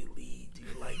Bobby Lee, dude.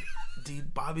 Like,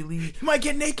 dude, Bobby Lee, he might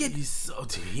get naked.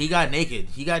 Dude, he got naked.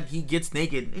 He gets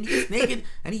naked, and he gets naked,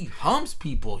 and he humps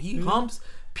people. He humps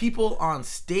people on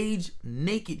stage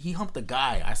naked. He humped a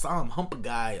guy. I saw him hump a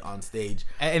guy on stage,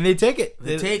 and they take it.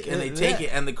 They take it,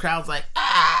 and the crowd's like,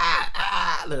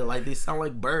 ah. They're like, they sound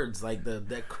like birds. Like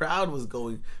that crowd was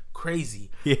going crazy.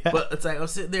 Yeah. But it's like I'm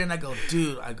sitting there and I go,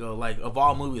 dude. I go, like, of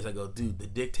all movies, I go, dude, The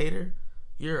Dictator.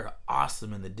 You're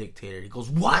awesome in The Dictator. He goes,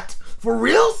 what? For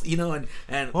reals? You know,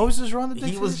 and what was his role in The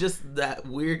Dictator? He was just that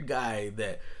weird guy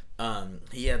that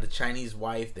he had the Chinese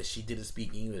wife that she didn't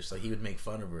speak English, so he would make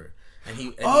fun of her. And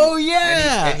he'd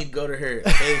go to her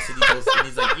face and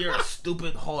he's like, you're a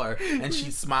stupid whore. And she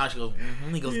smiles, she goes,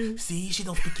 mm-hmm. He goes, see, she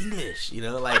don't speak English, you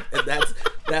know, like, that's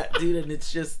that dude. And it's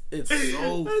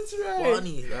so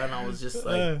funny. And I was just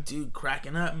like, dude,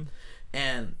 cracking up.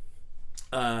 And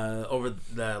over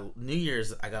the New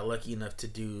Year's, I got lucky enough to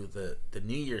do the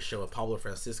New Year's show with Pablo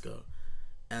Francisco,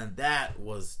 and that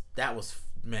was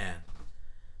man,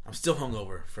 I'm still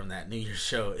hungover from that New Year's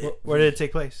show. Where did it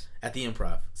take place? At the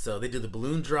Improv. So they did the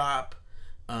balloon drop.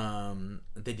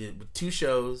 They did 2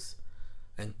 shows,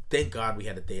 and thank God we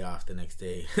had a day off the next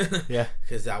day. Yeah,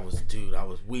 because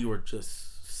we were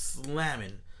just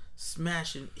smashing.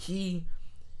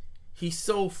 He's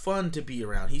so fun to be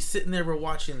around. He's sitting there, we're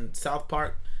watching South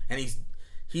Park, and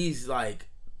he's like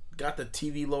got the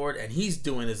TV Lord, and he's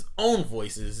doing his own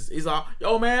voices. He's like,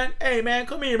 yo man, hey man,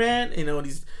 come here man, you know, and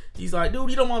he's like, dude,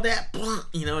 you don't want that,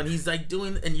 you know, and he's like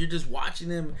doing, and you're just watching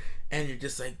him, and you're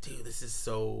just like, dude, this is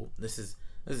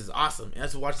awesome. And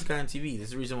that's what watch this guy on TV.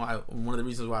 This is one of the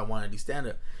reasons why I wanted to do stand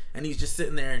up. And he's just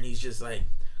sitting there, and he's just like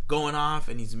going off,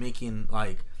 and he's making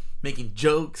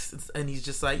jokes, and he's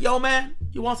just like, yo man,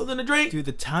 you want something to drink? Dude,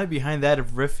 the talent behind that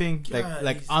of riffing,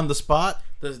 like on the spot.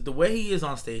 The way he is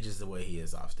on stage is the way he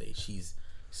is off stage. He's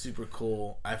super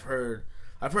cool. I've heard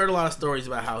a lot of stories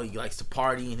about how he likes to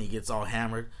party and he gets all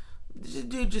hammered.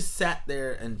 Dude just sat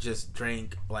there and just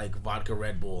drank like vodka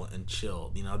Red Bull and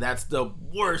chilled. You know, that's the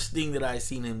worst thing that I've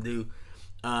seen him do.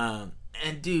 And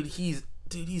dude, he's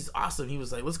awesome. He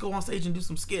was like, let's go on stage and do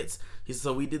some skits.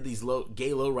 So we did these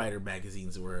gay lowrider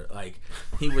magazines where like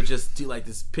he would just do like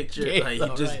this picture,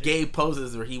 gay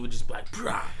poses where he would just be like,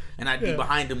 brah, and I'd be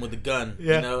behind him with a gun,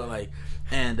 you know, like,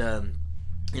 and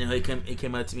you know, he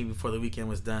came up to me before the weekend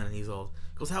was done, and he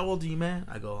goes, how old are you, man?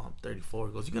 I go, I'm 34.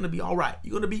 He goes, you're gonna be all right.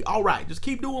 You're gonna be all right. Just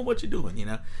keep doing what you're doing, you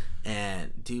know.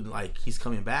 And dude, like, he's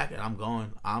coming back, and I'm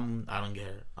going. I don't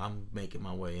care. I'm making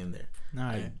my way in there.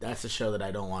 That's a show that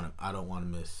I don't want to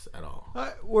miss at all.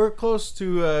 We're close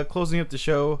to closing up the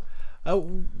show.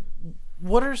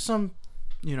 What are some,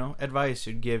 you know, advice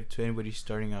you'd give to anybody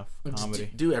starting off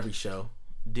comedy? Do every show.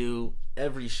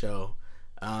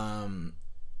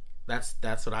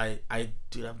 That's what I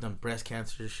do. I've done breast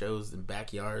cancer shows in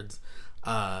backyards.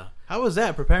 How was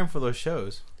that preparing for those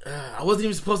shows? I wasn't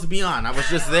even supposed to be on. I was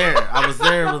just there. I was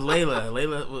there with Layla.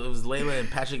 It was Layla and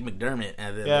Patrick McDermott,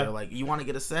 and then they were like, "You want to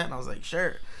get a set?" And I was like,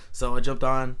 "Sure." So I jumped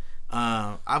on.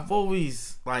 I've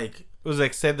always like, it was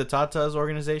like Save the Tatas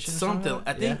organization, something.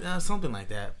 I think something like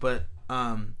that. But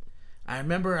I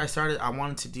remember I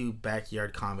wanted to do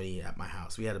backyard comedy at my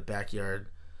house. We had a backyard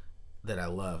that I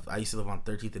love. I used to live on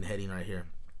 13th and Heading right here.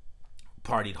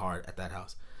 Partied hard at that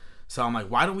house. So I'm like,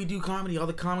 why don't we do comedy? All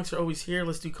the comics are always here.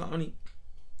 Let's do comedy.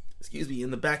 In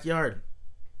the backyard.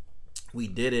 We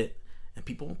did it, and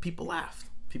people laughed.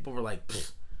 People were like,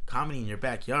 comedy in your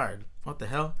backyard? What the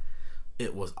hell?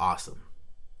 It was awesome.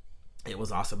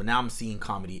 And now I'm seeing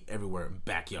comedy everywhere, in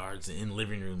backyards, in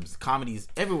living rooms. Comedy's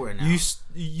everywhere now.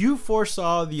 You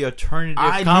foresaw the alternative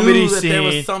comedy scene. I knew that there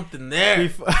was something there.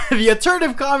 The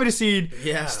alternative comedy scene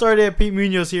started at Pete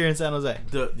Munoz here in San Jose.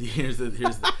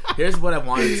 Here's what I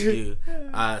wanted to do.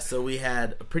 So we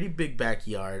had a pretty big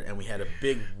backyard and we had a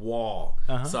big wall.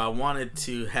 So I wanted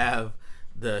to have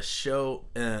the show.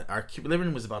 Our living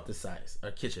room was about this size,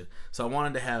 our kitchen. So I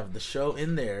wanted to have the show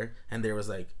in there, and there was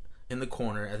like in the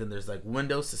corner, and then there's like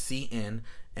windows to see in,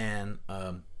 and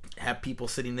have people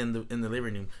sitting in the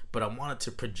living room. But I wanted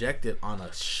to project it on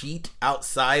a sheet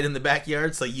outside in the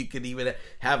backyard, so you could even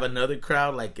have another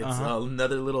crowd, like it's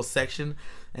another little section.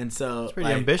 And so it's pretty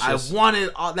ambitious. I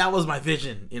wanted that was my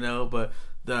vision, but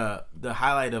the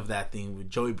highlight of that thing with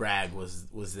Joey Bragg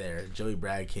was there. Joey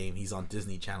Bragg came. He's on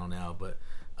Disney Channel now, but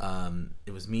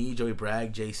it was me, Joey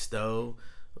Bragg, Jay Stowe,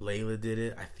 Layla did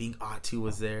it. I think Atu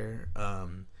was there.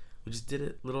 We just did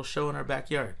a little show in our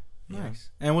backyard. Nice.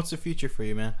 And what's the future for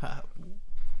you, man?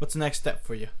 What's the next step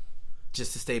for you?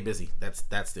 Just to stay busy.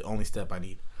 That's the only step I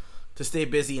need. To stay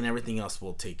busy, and everything else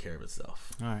will take care of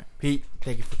itself. All right. Pete,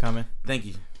 thank you for coming. Thank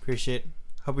you. Appreciate it.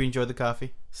 Hope you enjoyed the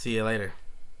coffee. See you later.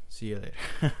 See you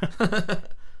later.